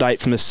an update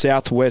from the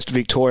southwest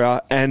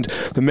Victoria, and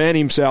the man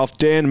himself,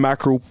 Dan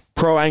Mackerel,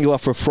 pro angler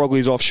for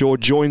Frogley's Offshore,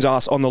 joins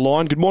us on the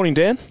line. Good morning,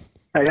 Dan.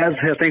 Hey guys,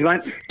 how's things,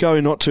 mate?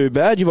 Going not too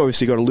bad. You've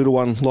obviously got a little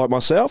one like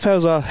myself.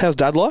 How's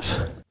dad life?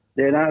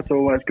 Yeah, no, it's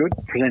always good.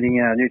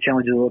 Presenting new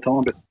challenges all the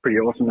time, but pretty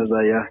awesome as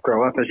they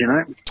grow up, as you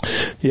know.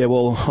 Yeah,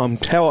 well,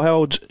 how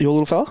old's your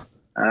little fella?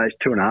 He's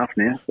 2.5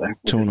 now. So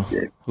 2.5. Yeah,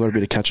 I've got a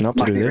bit of catching up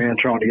to do there. Around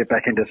trying to get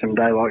back into some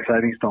daylight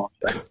savings time.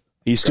 So. Are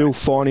you still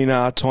finding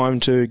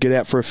time to get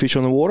out for a fish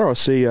on the water? I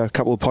see a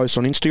couple of posts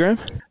on Instagram.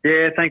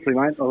 Yeah, thankfully,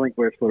 mate. I think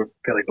we're sort of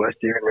fairly blessed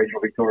here in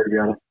regional Victoria to be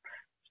able to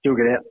still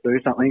get out and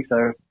do something.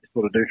 So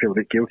sort of do feel a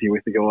bit guilty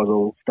with the guys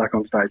all stuck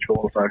on stage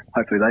 4, so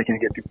hopefully they can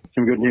get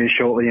some good news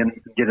shortly and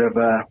get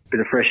a bit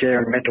of fresh air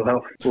and mental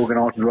health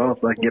organised as well,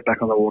 so they can get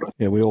back on the water.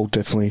 Yeah, we all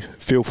definitely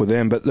feel for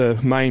them, but the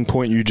main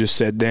point you just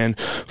said, Dan,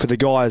 for the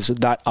guys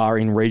that are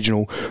in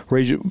regional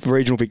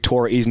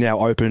Victoria is now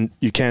open.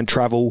 You can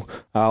travel,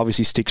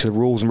 obviously stick to the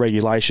rules and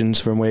regulations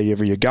from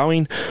wherever you're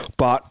going,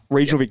 but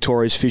regional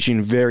Victoria is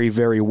fishing very,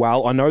 very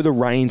well. I know the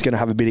rain's going to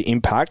have a bit of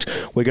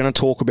impact. We're going to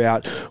talk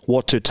about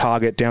what to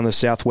target down the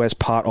southwest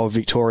part of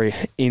Victoria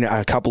in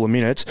a couple of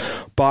minutes.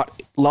 But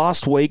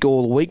last week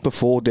or the week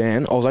before,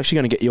 Dan, I was actually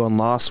going to get you on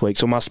last week,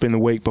 so it must have been the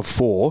week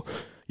before.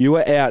 You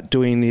were out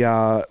doing the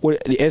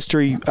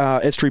estuary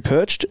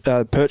perch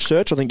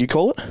search, I think you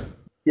call it.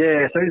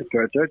 Yeah, so it's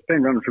perch search. It's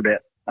been running for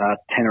about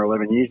 10 or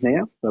 11 years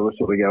now. So we'll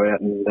sort of go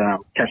out and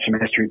catch some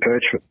estuary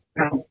perch for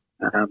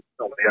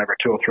normally over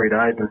 2 or 3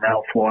 days, and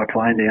they'll fly a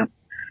plane down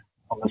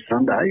on the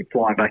Sunday,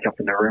 flying back up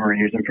in the river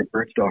and use them for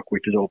broodstock,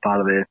 which is all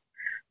part of their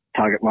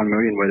Target 1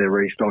 million, where they're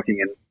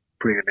restocking and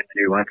putting them into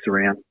new lakes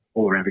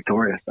all around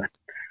Victoria. So it's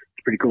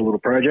a pretty cool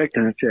little project,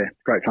 and it's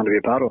great fun to be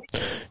a part of.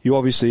 You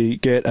obviously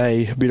get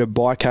a bit of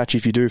bycatch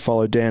if you do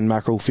follow Dan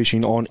Mackerel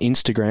Fishing on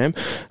Instagram.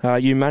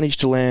 You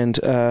managed to land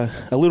a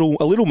little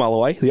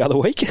mulloway the other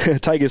week.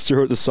 Take us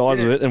through the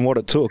size of it and what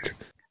it took.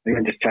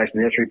 Again, just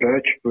chasing the estuary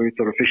perch. We were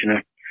sort of fishing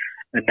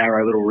a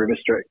narrow little river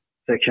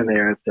section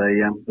there.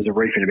 There's a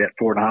reef in about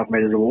 4.5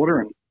 metres of water,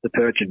 and the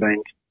perch had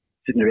been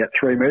sitting about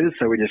 3 metres,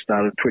 so we just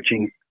started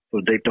twitching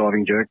sort of deep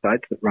diving jerk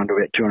baits that run to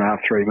about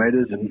 2.5-3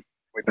 metres, and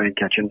we've been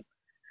catching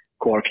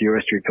quite a few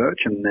estuary perch,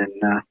 and then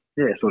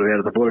sort of out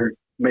of the blue,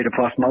 metre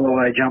plus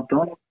mulloway jumped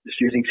on,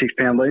 just using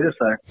 6-pound leader,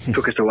 so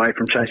took us away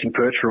from chasing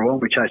perch for a while.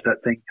 We chased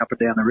that thing up and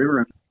down the river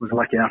and was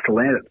lucky enough to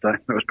land it, so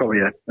it was probably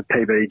a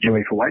PB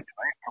Dewey for weight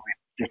today, probably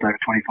just over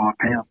 25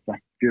 pounds, so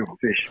beautiful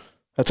fish.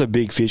 That's a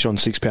big fish on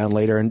 6-pound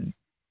leader, and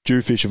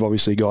Jewfish have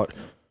obviously got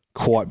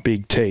quite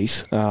big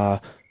teeth.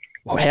 How?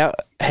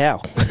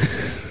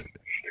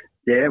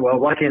 Yeah, well,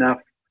 lucky enough,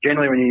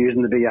 generally when you're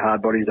using the bigger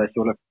hard bodies, they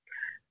sort of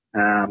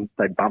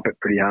they bump it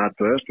pretty hard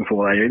first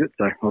before they eat it.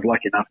 So I was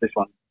lucky enough, this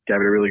one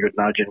gave it a really good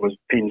nudge and was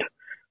pinned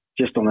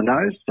just on the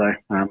nose. So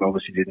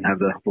obviously didn't have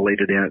the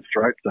leader down its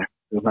throat, so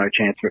there was no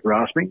chance of it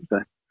rasping. So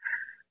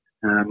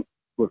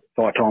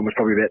fight time was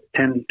probably about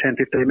 10-15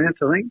 minutes,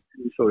 I think.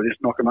 And sort of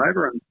just knock them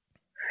over, and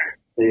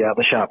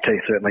the sharp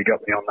teeth certainly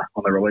got me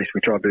on the release.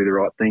 We tried to do the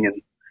right thing and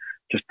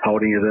just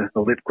holding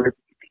the lip grip,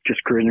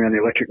 just cruising around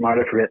the electric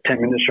motor for about 10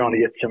 minutes, trying to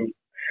get some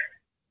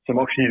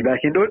oxygen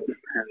back into it,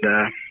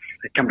 and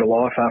it come to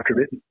life after a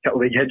bit. A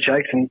couple of big head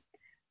shakes and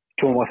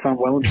tore my thumb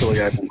well and truly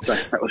open, so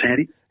that was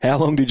handy. How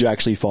long did you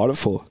actually fight it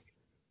for?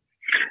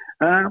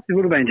 It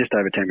would have been just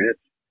over 10 minutes.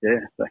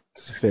 So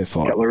fair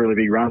fight. A couple of really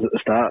big runs at the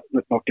start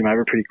that knocked him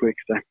over pretty quick.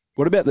 So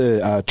what about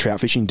the trout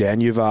fishing,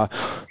 Dan? You've I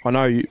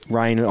know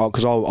Rain,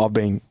 because I've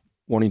been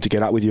wanting to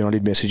get up with you, and I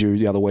did message you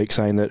the other week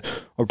saying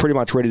that I'm pretty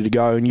much ready to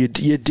go, and you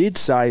did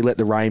say let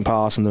the rain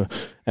pass and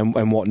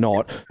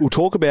whatnot. We'll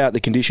talk about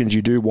the conditions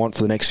you do want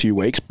for the next few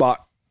weeks,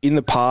 but in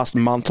the past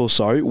month or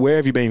so, where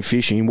have you been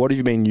fishing? What have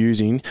you been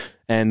using?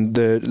 And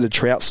the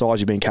trout size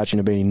you've been catching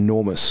have been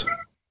enormous.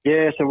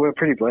 Yeah, so we're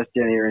pretty blessed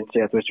down here in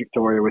southwest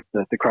Victoria with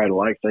the Cradle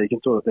Lake, so you can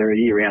they're a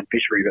year-round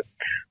fishery, but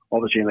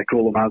obviously in the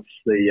cooler months,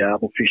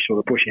 the fish sort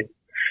of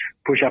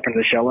push up into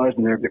the shallows,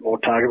 and they're a bit more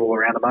targetable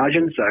around the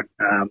margins. So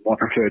my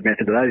preferred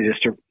method today is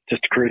just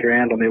to cruise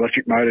around on the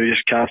electric motor,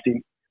 just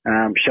casting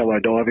shallow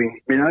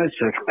diving minnows.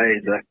 So for me,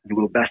 it's a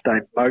little Bass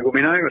Day Mogul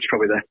minnow. It's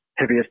probably the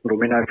heaviest little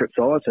minnow for its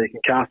size, so you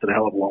can cast it a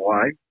hell of a long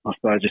way. I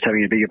suppose just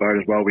having a bigger boat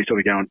as well, we sort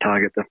of go and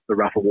target the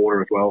rougher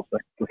water as well. So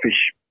the fish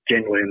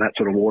generally in that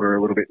sort of water are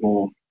a little bit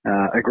more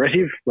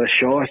aggressive, less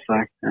shy, so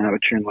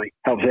it generally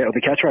helps out with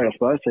the catch rate, I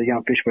suppose. So you go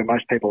and fish where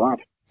most people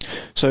aren't.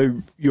 So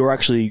you're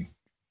actually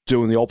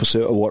doing the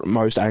opposite of what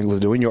most anglers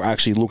are doing. You're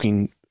actually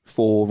looking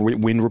for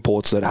wind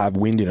reports that have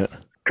wind in it.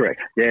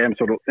 Correct. Yeah, I'm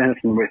sort of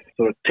anything with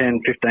sort of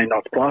 10, 15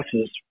 knots plus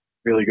is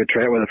really good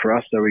trout weather for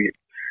us. So we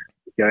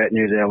go out and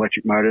use our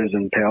electric motors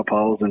and power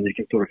poles, and you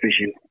can sort of fish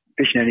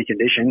in any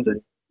conditions.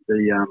 And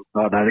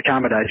the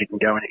calmer days you can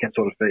go and you can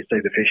sort of see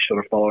the fish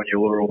sort of following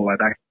your lure all the way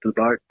back to the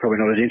boat. Probably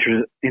not as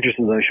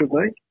interested as they should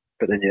be.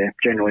 But then, yeah,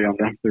 generally on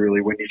the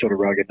really windy sort of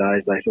rugged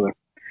days, they sort of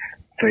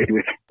feed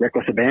with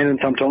reckless abandon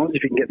sometimes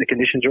if you can get the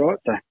conditions right.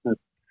 So it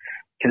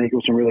can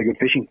equal some really good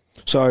fishing.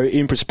 So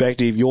in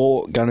perspective,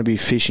 you're going to be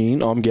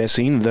fishing, I'm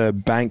guessing, the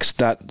banks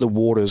that the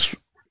water's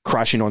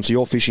crashing on. So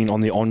you're fishing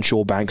on the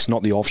onshore banks,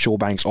 not the offshore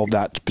banks of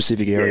that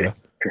specific area.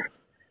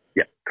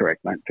 Yeah,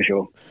 correct, mate, for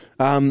sure.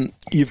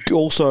 You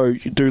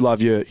do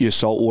love your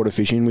saltwater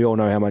fishing. We all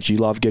know how much you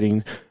love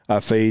getting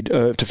feed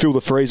to fill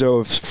the freezer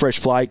of fresh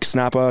flake,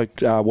 snapper,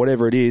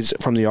 whatever it is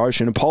from the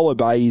ocean. Apollo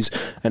Bay is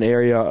an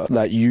area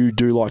that you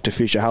do like to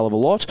fish a hell of a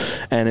lot,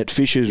 and it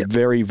fishes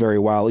very, very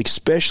well,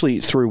 especially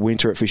through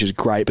winter. It fishes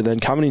great, but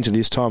then coming into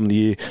this time of the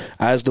year,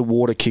 as the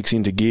water kicks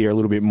into gear a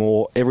little bit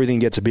more, everything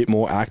gets a bit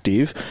more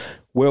active.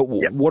 Well,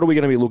 what are we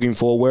going to be looking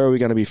for? Where are we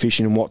going to be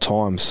fishing and what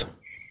times?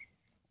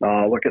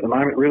 Look, at the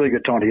moment, really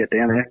good time to get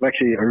down there.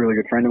 Actually, a really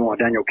good friend of mine,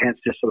 Daniel Kent's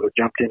just sort of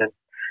jumped in and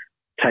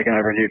taken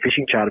over a new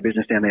fishing charter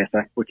business down there. So,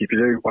 look, if you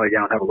do want to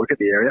go and have a look at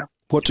the area.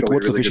 What's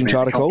the fishing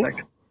charter called?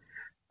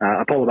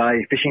 Apollo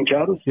Bay Fishing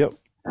Charters. Yep.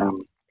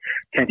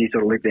 Kenty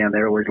sort of lived down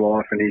there all his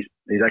life, and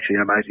he's actually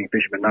an amazing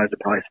fisherman, knows the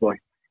place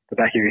like the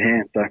back of your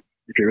hand. So,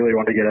 if you really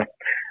want to get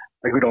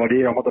a good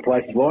idea on what the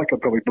place is like,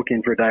 I'd probably book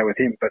in for a day with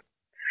him. But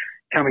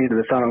coming into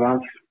the summer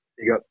months,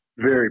 you got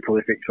very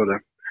prolific sort of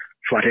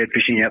flathead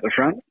fishing out the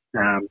front.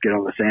 Get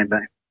on the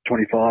sandbank,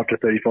 25 to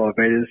 35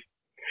 metres,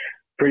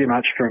 pretty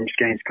much from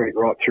Skeens Creek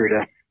right through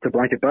to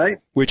Blanket Bay.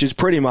 Which is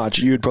pretty much,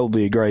 you'd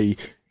probably agree,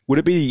 would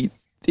it be,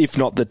 if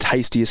not the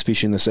tastiest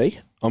fish in the sea?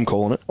 I'm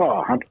calling it.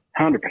 Oh,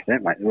 100%,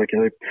 mate. Look,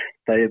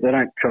 they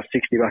don't cost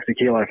 $60 a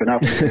kilo for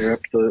nothing. They're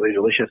absolutely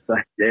delicious. So,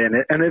 yeah,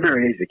 and they're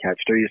very easy to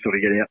catch too. You sort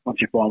of get out, once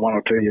you find one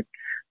or two,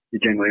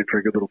 you're generally in for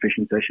a good little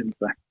fishing session.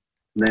 So,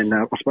 and then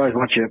I suppose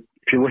if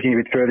you're looking a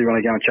bit further, you want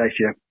to go and chase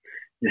your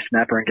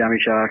snapper and gummy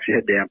sharks, you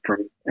head down from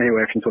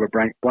anywhere from sort of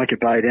Blanket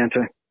Bay down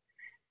to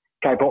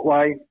Cape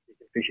Otway. You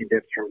can fish in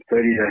depths from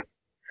 30 to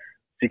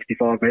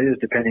 65 metres,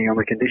 depending on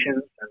the conditions.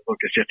 And look,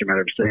 it's just a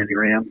matter of standing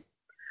around,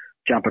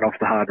 jumping off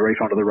the hard reef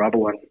onto the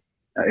rubble and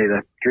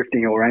either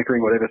drifting or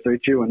anchoring, whatever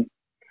suits you. And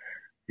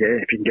yeah,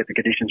 if you can get the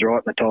conditions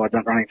right and the tides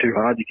aren't running too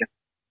hard, you can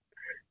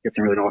get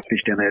some really nice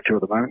fish down there too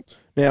at the moment.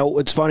 Now,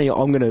 it's funny,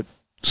 I'm going to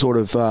sort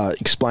of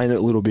explain it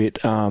a little bit.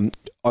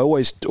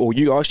 I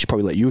should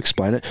probably let you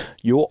explain it.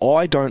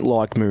 I don't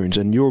like moons,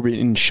 and you were a bit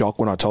in shock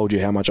when I told you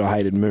how much I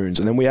hated moons.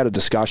 And then we had a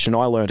discussion.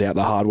 I learned out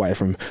the hard way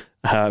from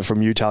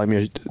you telling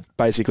me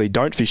basically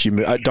don't fish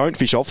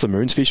off the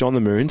moons, fish on the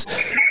moons.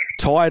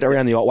 Tide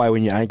around the Otway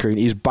when you're anchoring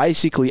is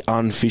basically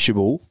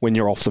unfishable when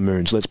you're off the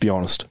moons. Let's be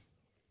honest.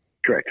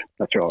 Correct.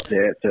 That's right.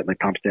 Yeah, it certainly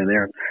pumps down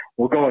there.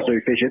 Well, guys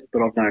do fish it,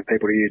 but I've known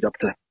people to use up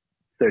to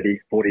 30,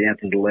 40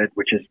 ounces of lead,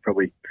 which is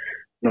probably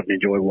not an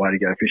enjoyable way to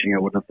go fishing, I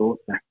wouldn't have thought.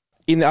 So.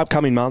 In the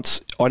upcoming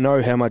months, I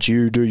know how much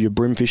you do your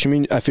brim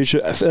fishing.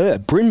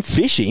 Brim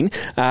fishing,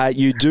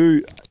 you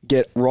do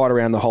get right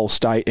around the whole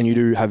state, and you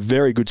do have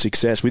very good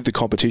success with the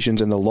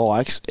competitions and the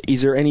likes.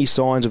 Is there any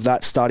signs of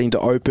that starting to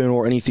open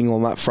or anything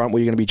on that front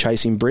where you're going to be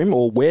chasing brim,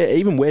 or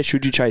where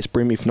should you chase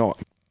brim if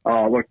not?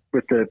 Oh, look,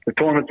 with the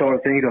tournament side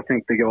of things, I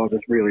think the guys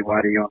are really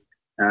waiting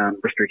on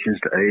restrictions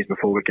to ease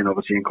before we can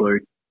obviously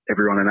include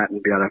everyone in that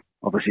and be able to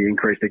obviously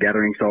increase the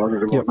gathering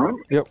sizes and whatnot.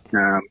 Yep.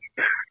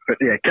 But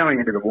yeah, coming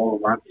into the warmer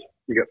months,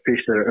 you've got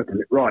fish that are,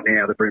 right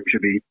now, the brim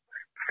should be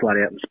flat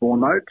out in spawn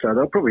mode, so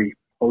they'll probably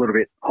a little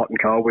bit hot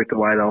and cold with the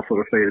way they'll sort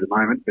of feed at the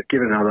moment, but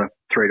give it another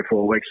 3 to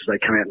 4 weeks as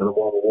they come out into the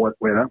warmer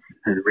weather,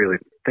 and really,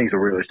 things will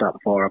really start to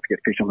fire up to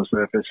get fish on the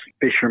surface.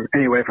 Fish from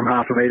anywhere from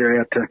half a metre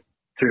out to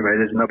 2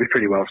 metres, and they'll be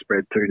pretty well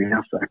spread too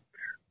now, so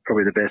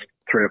probably the best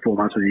 3 or 4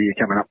 months of the year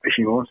coming up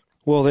fishing-wise.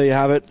 Well, there you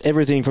have it.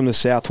 Everything from the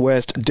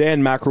southwest.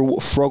 Dan Mackerel,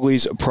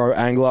 Frogley's Pro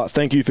Angler.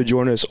 Thank you for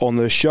joining us on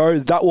the show.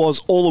 That was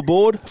all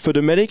aboard for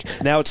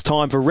Dometic. Now it's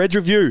time for Red's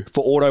Review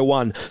for Auto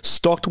One,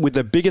 stocked with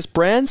the biggest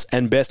brands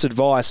and best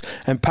advice.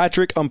 And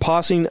Patrick, I'm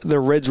passing the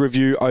Red's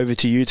Review over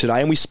to you today.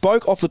 And we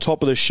spoke off the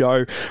top of the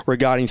show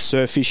regarding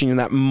surf fishing and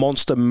that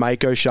monster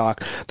mako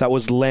shark that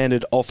was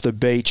landed off the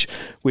beach,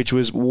 which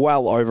was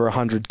well over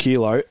 100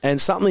 kilo, and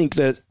something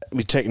that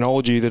with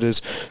technology that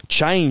has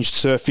changed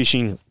surf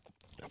fishing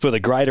for the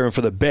greater and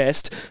for the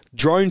best,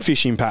 drone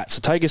fishing, Pat.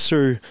 So take us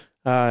through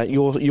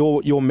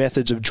your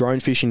methods of drone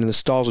fishing and the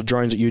styles of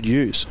drones that you'd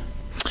use.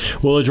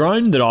 Well, the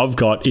drone that I've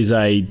got is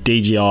a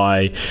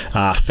DJI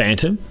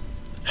Phantom,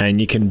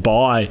 and you can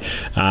buy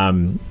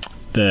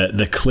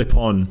the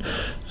clip-on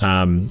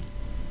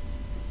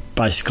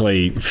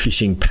basically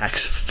fishing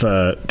packs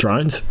for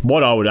drones.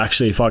 What I would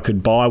actually, if I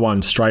could buy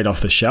one straight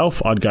off the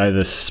shelf, I'd go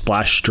the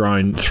Splash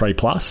Drone 3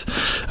 Plus,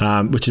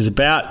 which is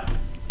about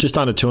just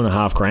under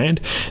 $2,500.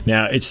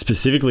 Now, it's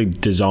specifically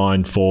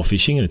designed for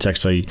fishing, and it's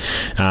actually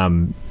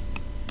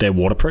they're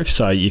waterproof,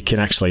 so you can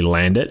actually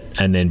land it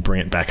and then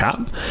bring it back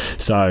up.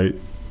 So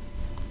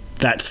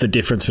that's the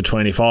difference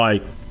between if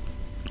I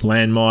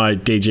land my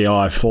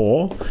DJI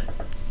 4,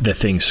 the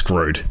thing's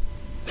screwed.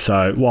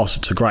 So whilst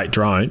it's a great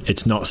drone,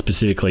 it's not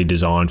specifically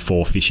designed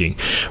for fishing,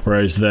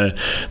 whereas the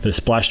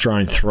Splash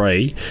Drone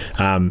 3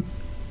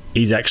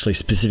 is actually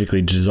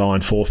specifically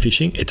designed for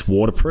fishing. It's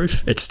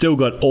waterproof. It's still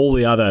got all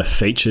the other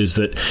features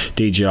that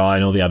DJI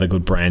and all the other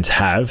good brands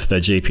have, the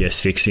GPS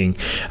fixing,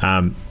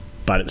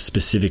 but it's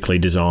specifically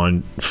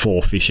designed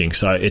for fishing.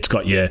 So it's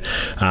got your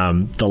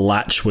the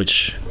latch,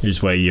 which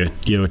is where you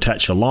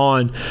attach your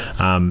line.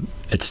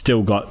 It's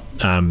still got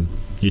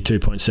your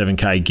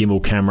 2.7K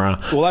gimbal camera.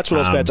 Well, that's what I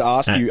was about to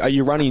ask you. Are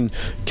you running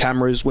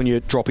cameras when you're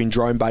dropping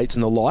drone baits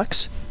and the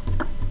likes?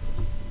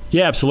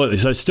 Yeah, absolutely.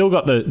 So it's still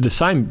got the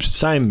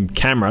same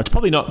camera. It's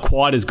probably not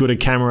quite as good a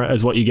camera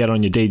as what you get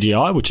on your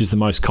DJI, which is the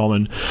most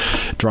common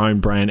drone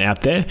brand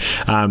out there.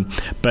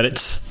 But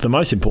it's the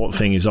most important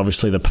thing is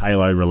obviously the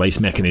payload release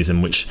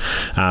mechanism, which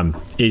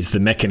is the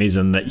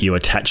mechanism that you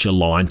attach your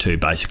line to,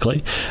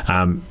 basically.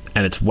 And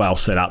it's well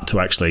set up to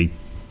actually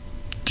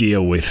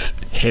deal with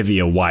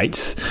heavier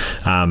weights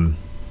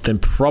than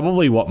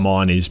probably what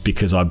mine is,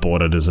 because I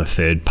bought it as a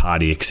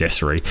third-party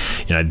accessory.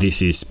 You know,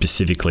 this is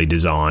specifically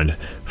designed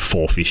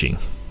for fishing.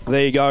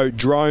 There you go,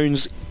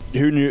 drones.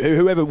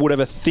 Whoever would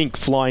ever think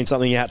flying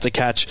something out to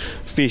catch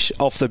fish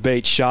off the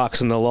beach, sharks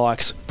and the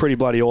likes. Pretty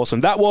bloody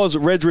awesome. That was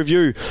Red's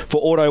Review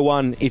for Auto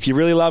One. If you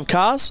really love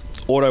cars,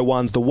 Auto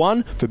One's the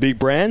one for big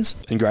brands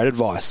and great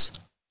advice.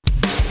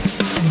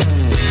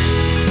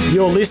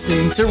 You're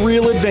listening to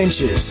Real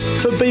Adventures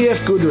for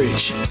BF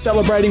Goodrich,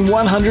 celebrating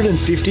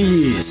 150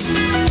 years.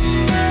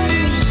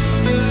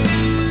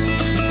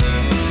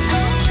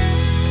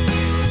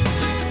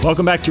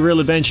 Welcome back to Real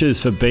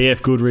Adventures for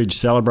BF Goodrich,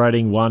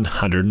 celebrating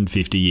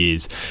 150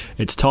 years.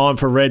 It's time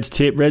for Red's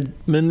Tip.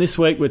 Redmond, this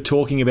week we're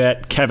talking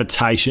about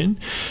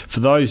cavitation. For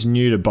those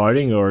new to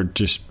boating or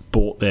just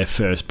bought their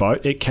first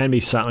boat, it can be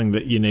something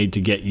that you need to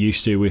get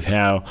used to with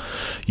how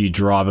you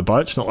drive a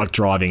boat. It's not like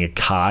driving a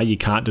car. You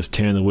can't just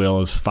turn the wheel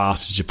as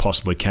fast as you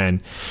possibly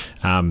can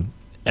at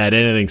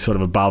anything sort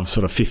of above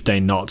sort of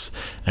 15 knots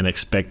and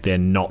expect there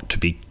not to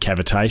be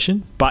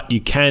cavitation. But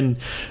you can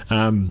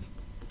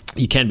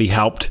be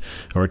helped,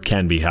 or it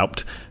can be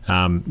helped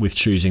with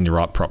choosing the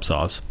right prop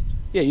size.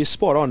 Yeah, you're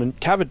spot on. And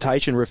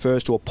cavitation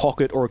refers to a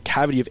pocket or a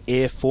cavity of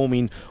air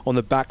forming on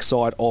the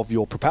backside of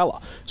your propeller.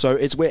 So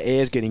it's where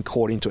air's getting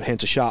caught into it,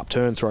 hence a sharp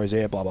turn throws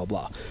air, blah, blah,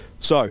 blah.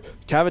 So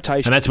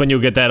cavitation... And that's when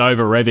you'll get that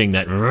over-revving,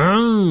 that...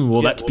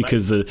 That's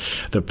because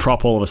the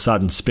prop all of a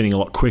sudden spinning a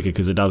lot quicker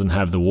because it doesn't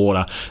have the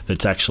water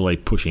that's actually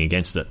pushing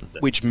against it.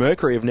 Which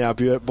Mercury have now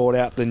brought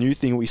out the new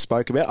thing we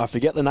spoke about. I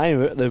forget the name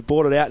of it. They've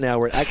brought it out now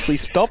where it actually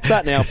stops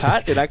that now,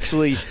 Pat. It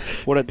actually...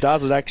 What it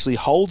does, it actually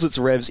holds its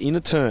revs in a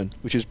turn,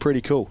 which is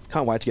pretty cool.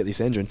 Can't wait to get this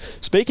engine.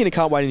 Speaking of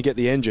can't wait to get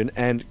the engine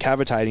and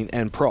cavitating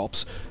and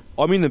props,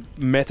 I'm in the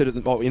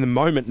in the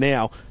moment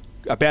now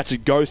about to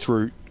go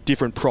through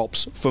different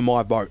props for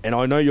my boat, and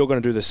I know you're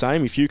going to do the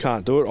same. If you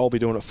can't do it, I'll be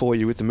doing it for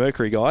you with the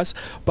Mercury guys.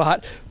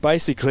 But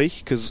basically,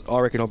 because I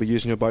reckon I'll be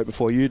using your boat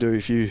before you do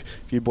if you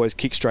boys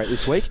kick straight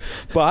this week.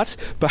 But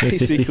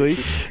basically,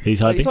 he's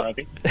hoping.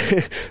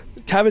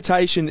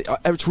 Cavitation,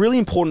 it's really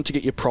important to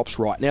get your props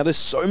right. Now, there's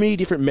so many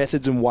different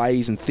methods and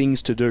ways and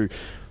things to do.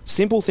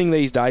 Simple thing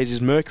these days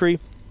is Mercury,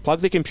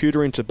 plug the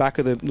computer into the back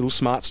of the little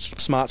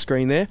smart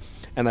screen there,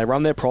 and they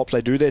run their props,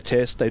 they do their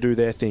tests, they do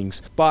their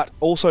things. But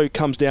also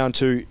comes down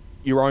to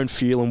your own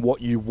feel and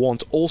what you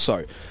want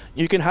also.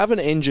 You can have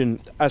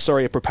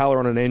a propeller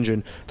on an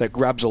engine that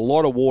grabs a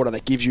lot of water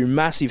that gives you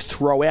massive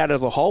throw out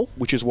of the hole,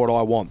 which is what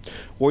I want.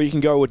 Or you can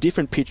go a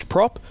different pitched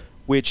prop,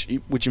 which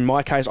in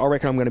my case, I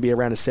reckon I'm going to be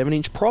around a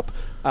 7-inch prop.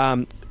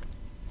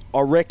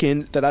 I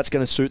reckon that that's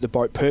going to suit the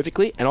boat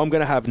perfectly, and I'm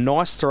going to have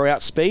nice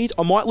throw-out speed.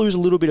 I might lose a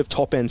little bit of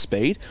top-end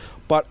speed,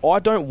 but I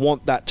don't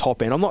want that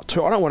top end. I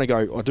don't want to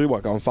go, I do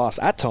like going fast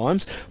at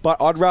times,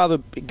 but I'd rather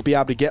be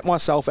able to get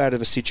myself out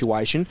of a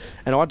situation,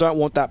 and I don't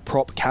want that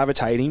prop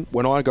cavitating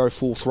when I go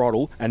full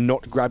throttle and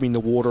not grabbing the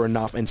water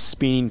enough and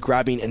spinning,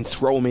 grabbing, and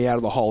throwing me out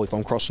of the hole if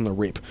I'm crossing the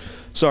rip.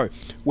 So,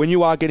 when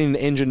you are getting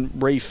the engine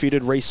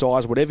refitted,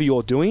 resized, whatever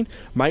you're doing,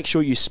 make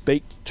sure you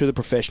speak to the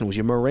professionals.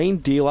 Your marine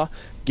dealer,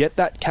 get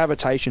that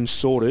cavitation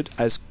sorted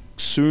as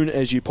soon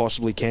as you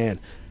possibly can.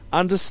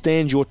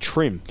 Understand your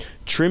trim.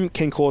 Trim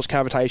can cause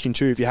cavitation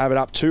too. If you have it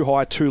up too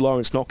high, too low,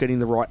 and it's not getting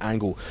the right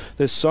angle.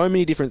 There's so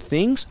many different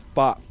things,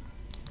 but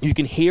you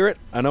can hear it.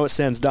 I know it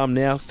sounds dumb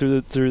now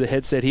through the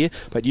headset here,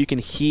 but you can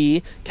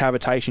hear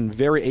cavitation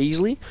very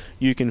easily.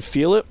 You can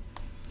feel it.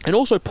 And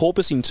also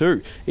porpoising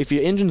too. If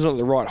your engine's not at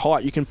the right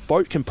height,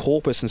 boat can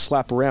porpoise and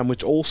slap around,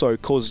 which also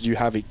causes you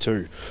havoc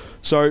too.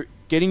 So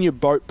getting your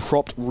boat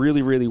propped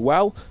really, really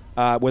well,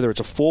 whether it's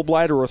a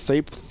 4-blader or a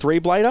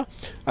 3-blader,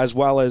 as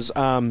well as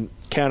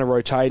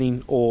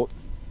counter-rotating, or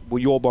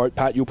your boat,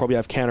 Pat, you'll probably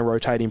have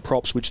counter-rotating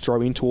props which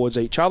throw in towards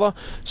each other.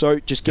 So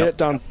just get it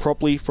done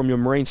properly from your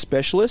marine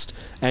specialist,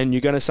 and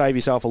you're going to save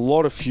yourself a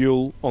lot of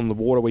fuel on the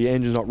water where your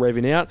engine's not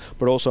revving out,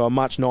 but also a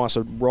much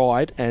nicer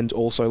ride, and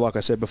also, like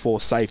I said before,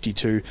 safety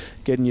too,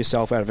 getting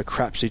yourself out of a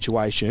crap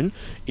situation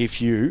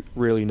if you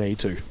really need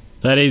to.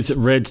 That is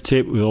Red's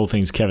tip with all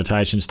things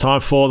cavitation. It's time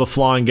for the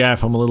Flying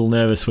Gaff. I'm a little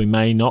nervous. We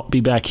may not be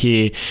back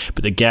here,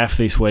 but the Gaff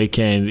this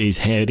weekend is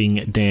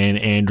heading Dan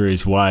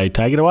Andrews' way.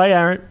 Take it away,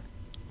 Aaron.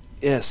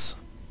 Yes.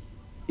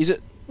 Is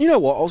it... You know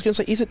what? I was going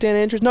to say, is it Dan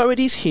Andrews? No, it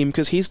is him,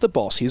 because he's the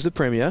boss. He's the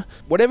premier.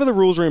 Whatever the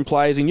rules are in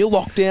place, and your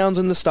lockdowns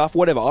and the stuff,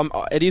 whatever,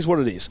 it is what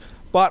it is.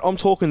 But I'm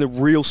talking the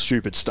real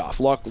stupid stuff,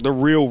 like the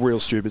real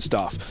stupid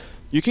stuff.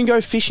 You can go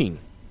fishing,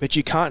 but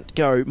you can't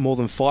go more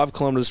than 5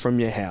 kilometres from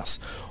your house.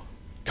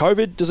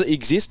 COVID, does it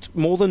exist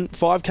more than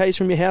 5 k's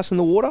from your house in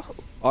the water?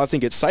 I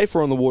think it's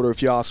safer on the water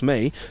if you ask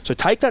me. So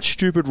take that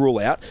stupid rule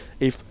out.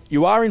 If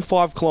you are in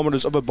 5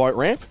 kilometres of a boat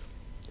ramp,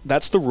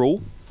 that's the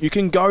rule. You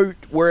can go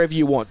wherever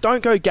you want.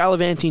 Don't go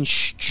gallivanting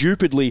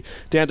stupidly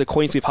down to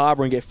Queenscliff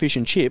Harbour and get fish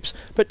and chips,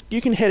 but you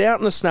can head out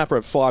in the snapper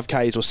at 5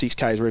 k's or 6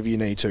 k's wherever you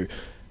need to.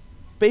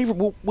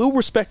 We'll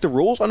respect the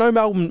rules. I know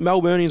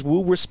Melburnians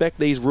will respect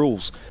these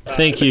rules.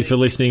 Thank you for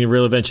listening to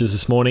Real Adventures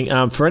this morning.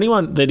 For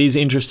anyone that is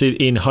interested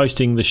in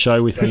hosting the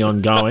show with me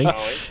ongoing,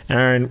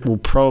 Aaron will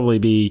probably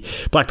be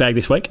Black Bag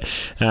this week.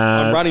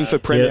 I'm running for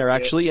Premier,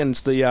 actually, and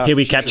it's the he'll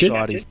be captured.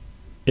 Society.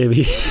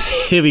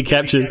 He'll be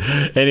captured.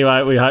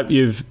 Anyway, we hope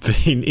you've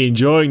been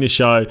enjoying the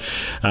show.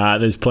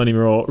 There's plenty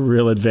more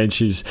Real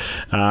Adventures.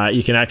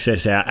 You can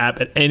access our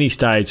app at any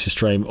stage to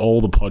stream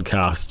all the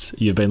podcasts.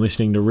 You've been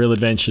listening to Real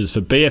Adventures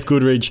for BF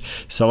Goodrich,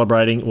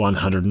 celebrating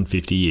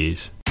 150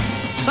 years.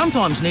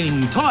 Sometimes needing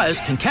new tyres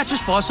can catch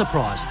us by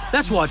surprise.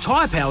 That's why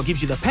Tyre Power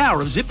gives you the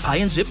power of Zip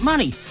Pay and Zip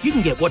Money. You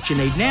can get what you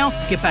need now,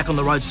 get back on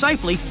the road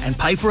safely and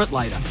pay for it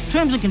later.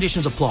 Terms and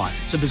conditions apply.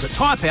 So visit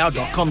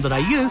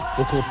tyrepower.com.au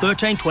or call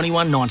 13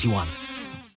 21 91.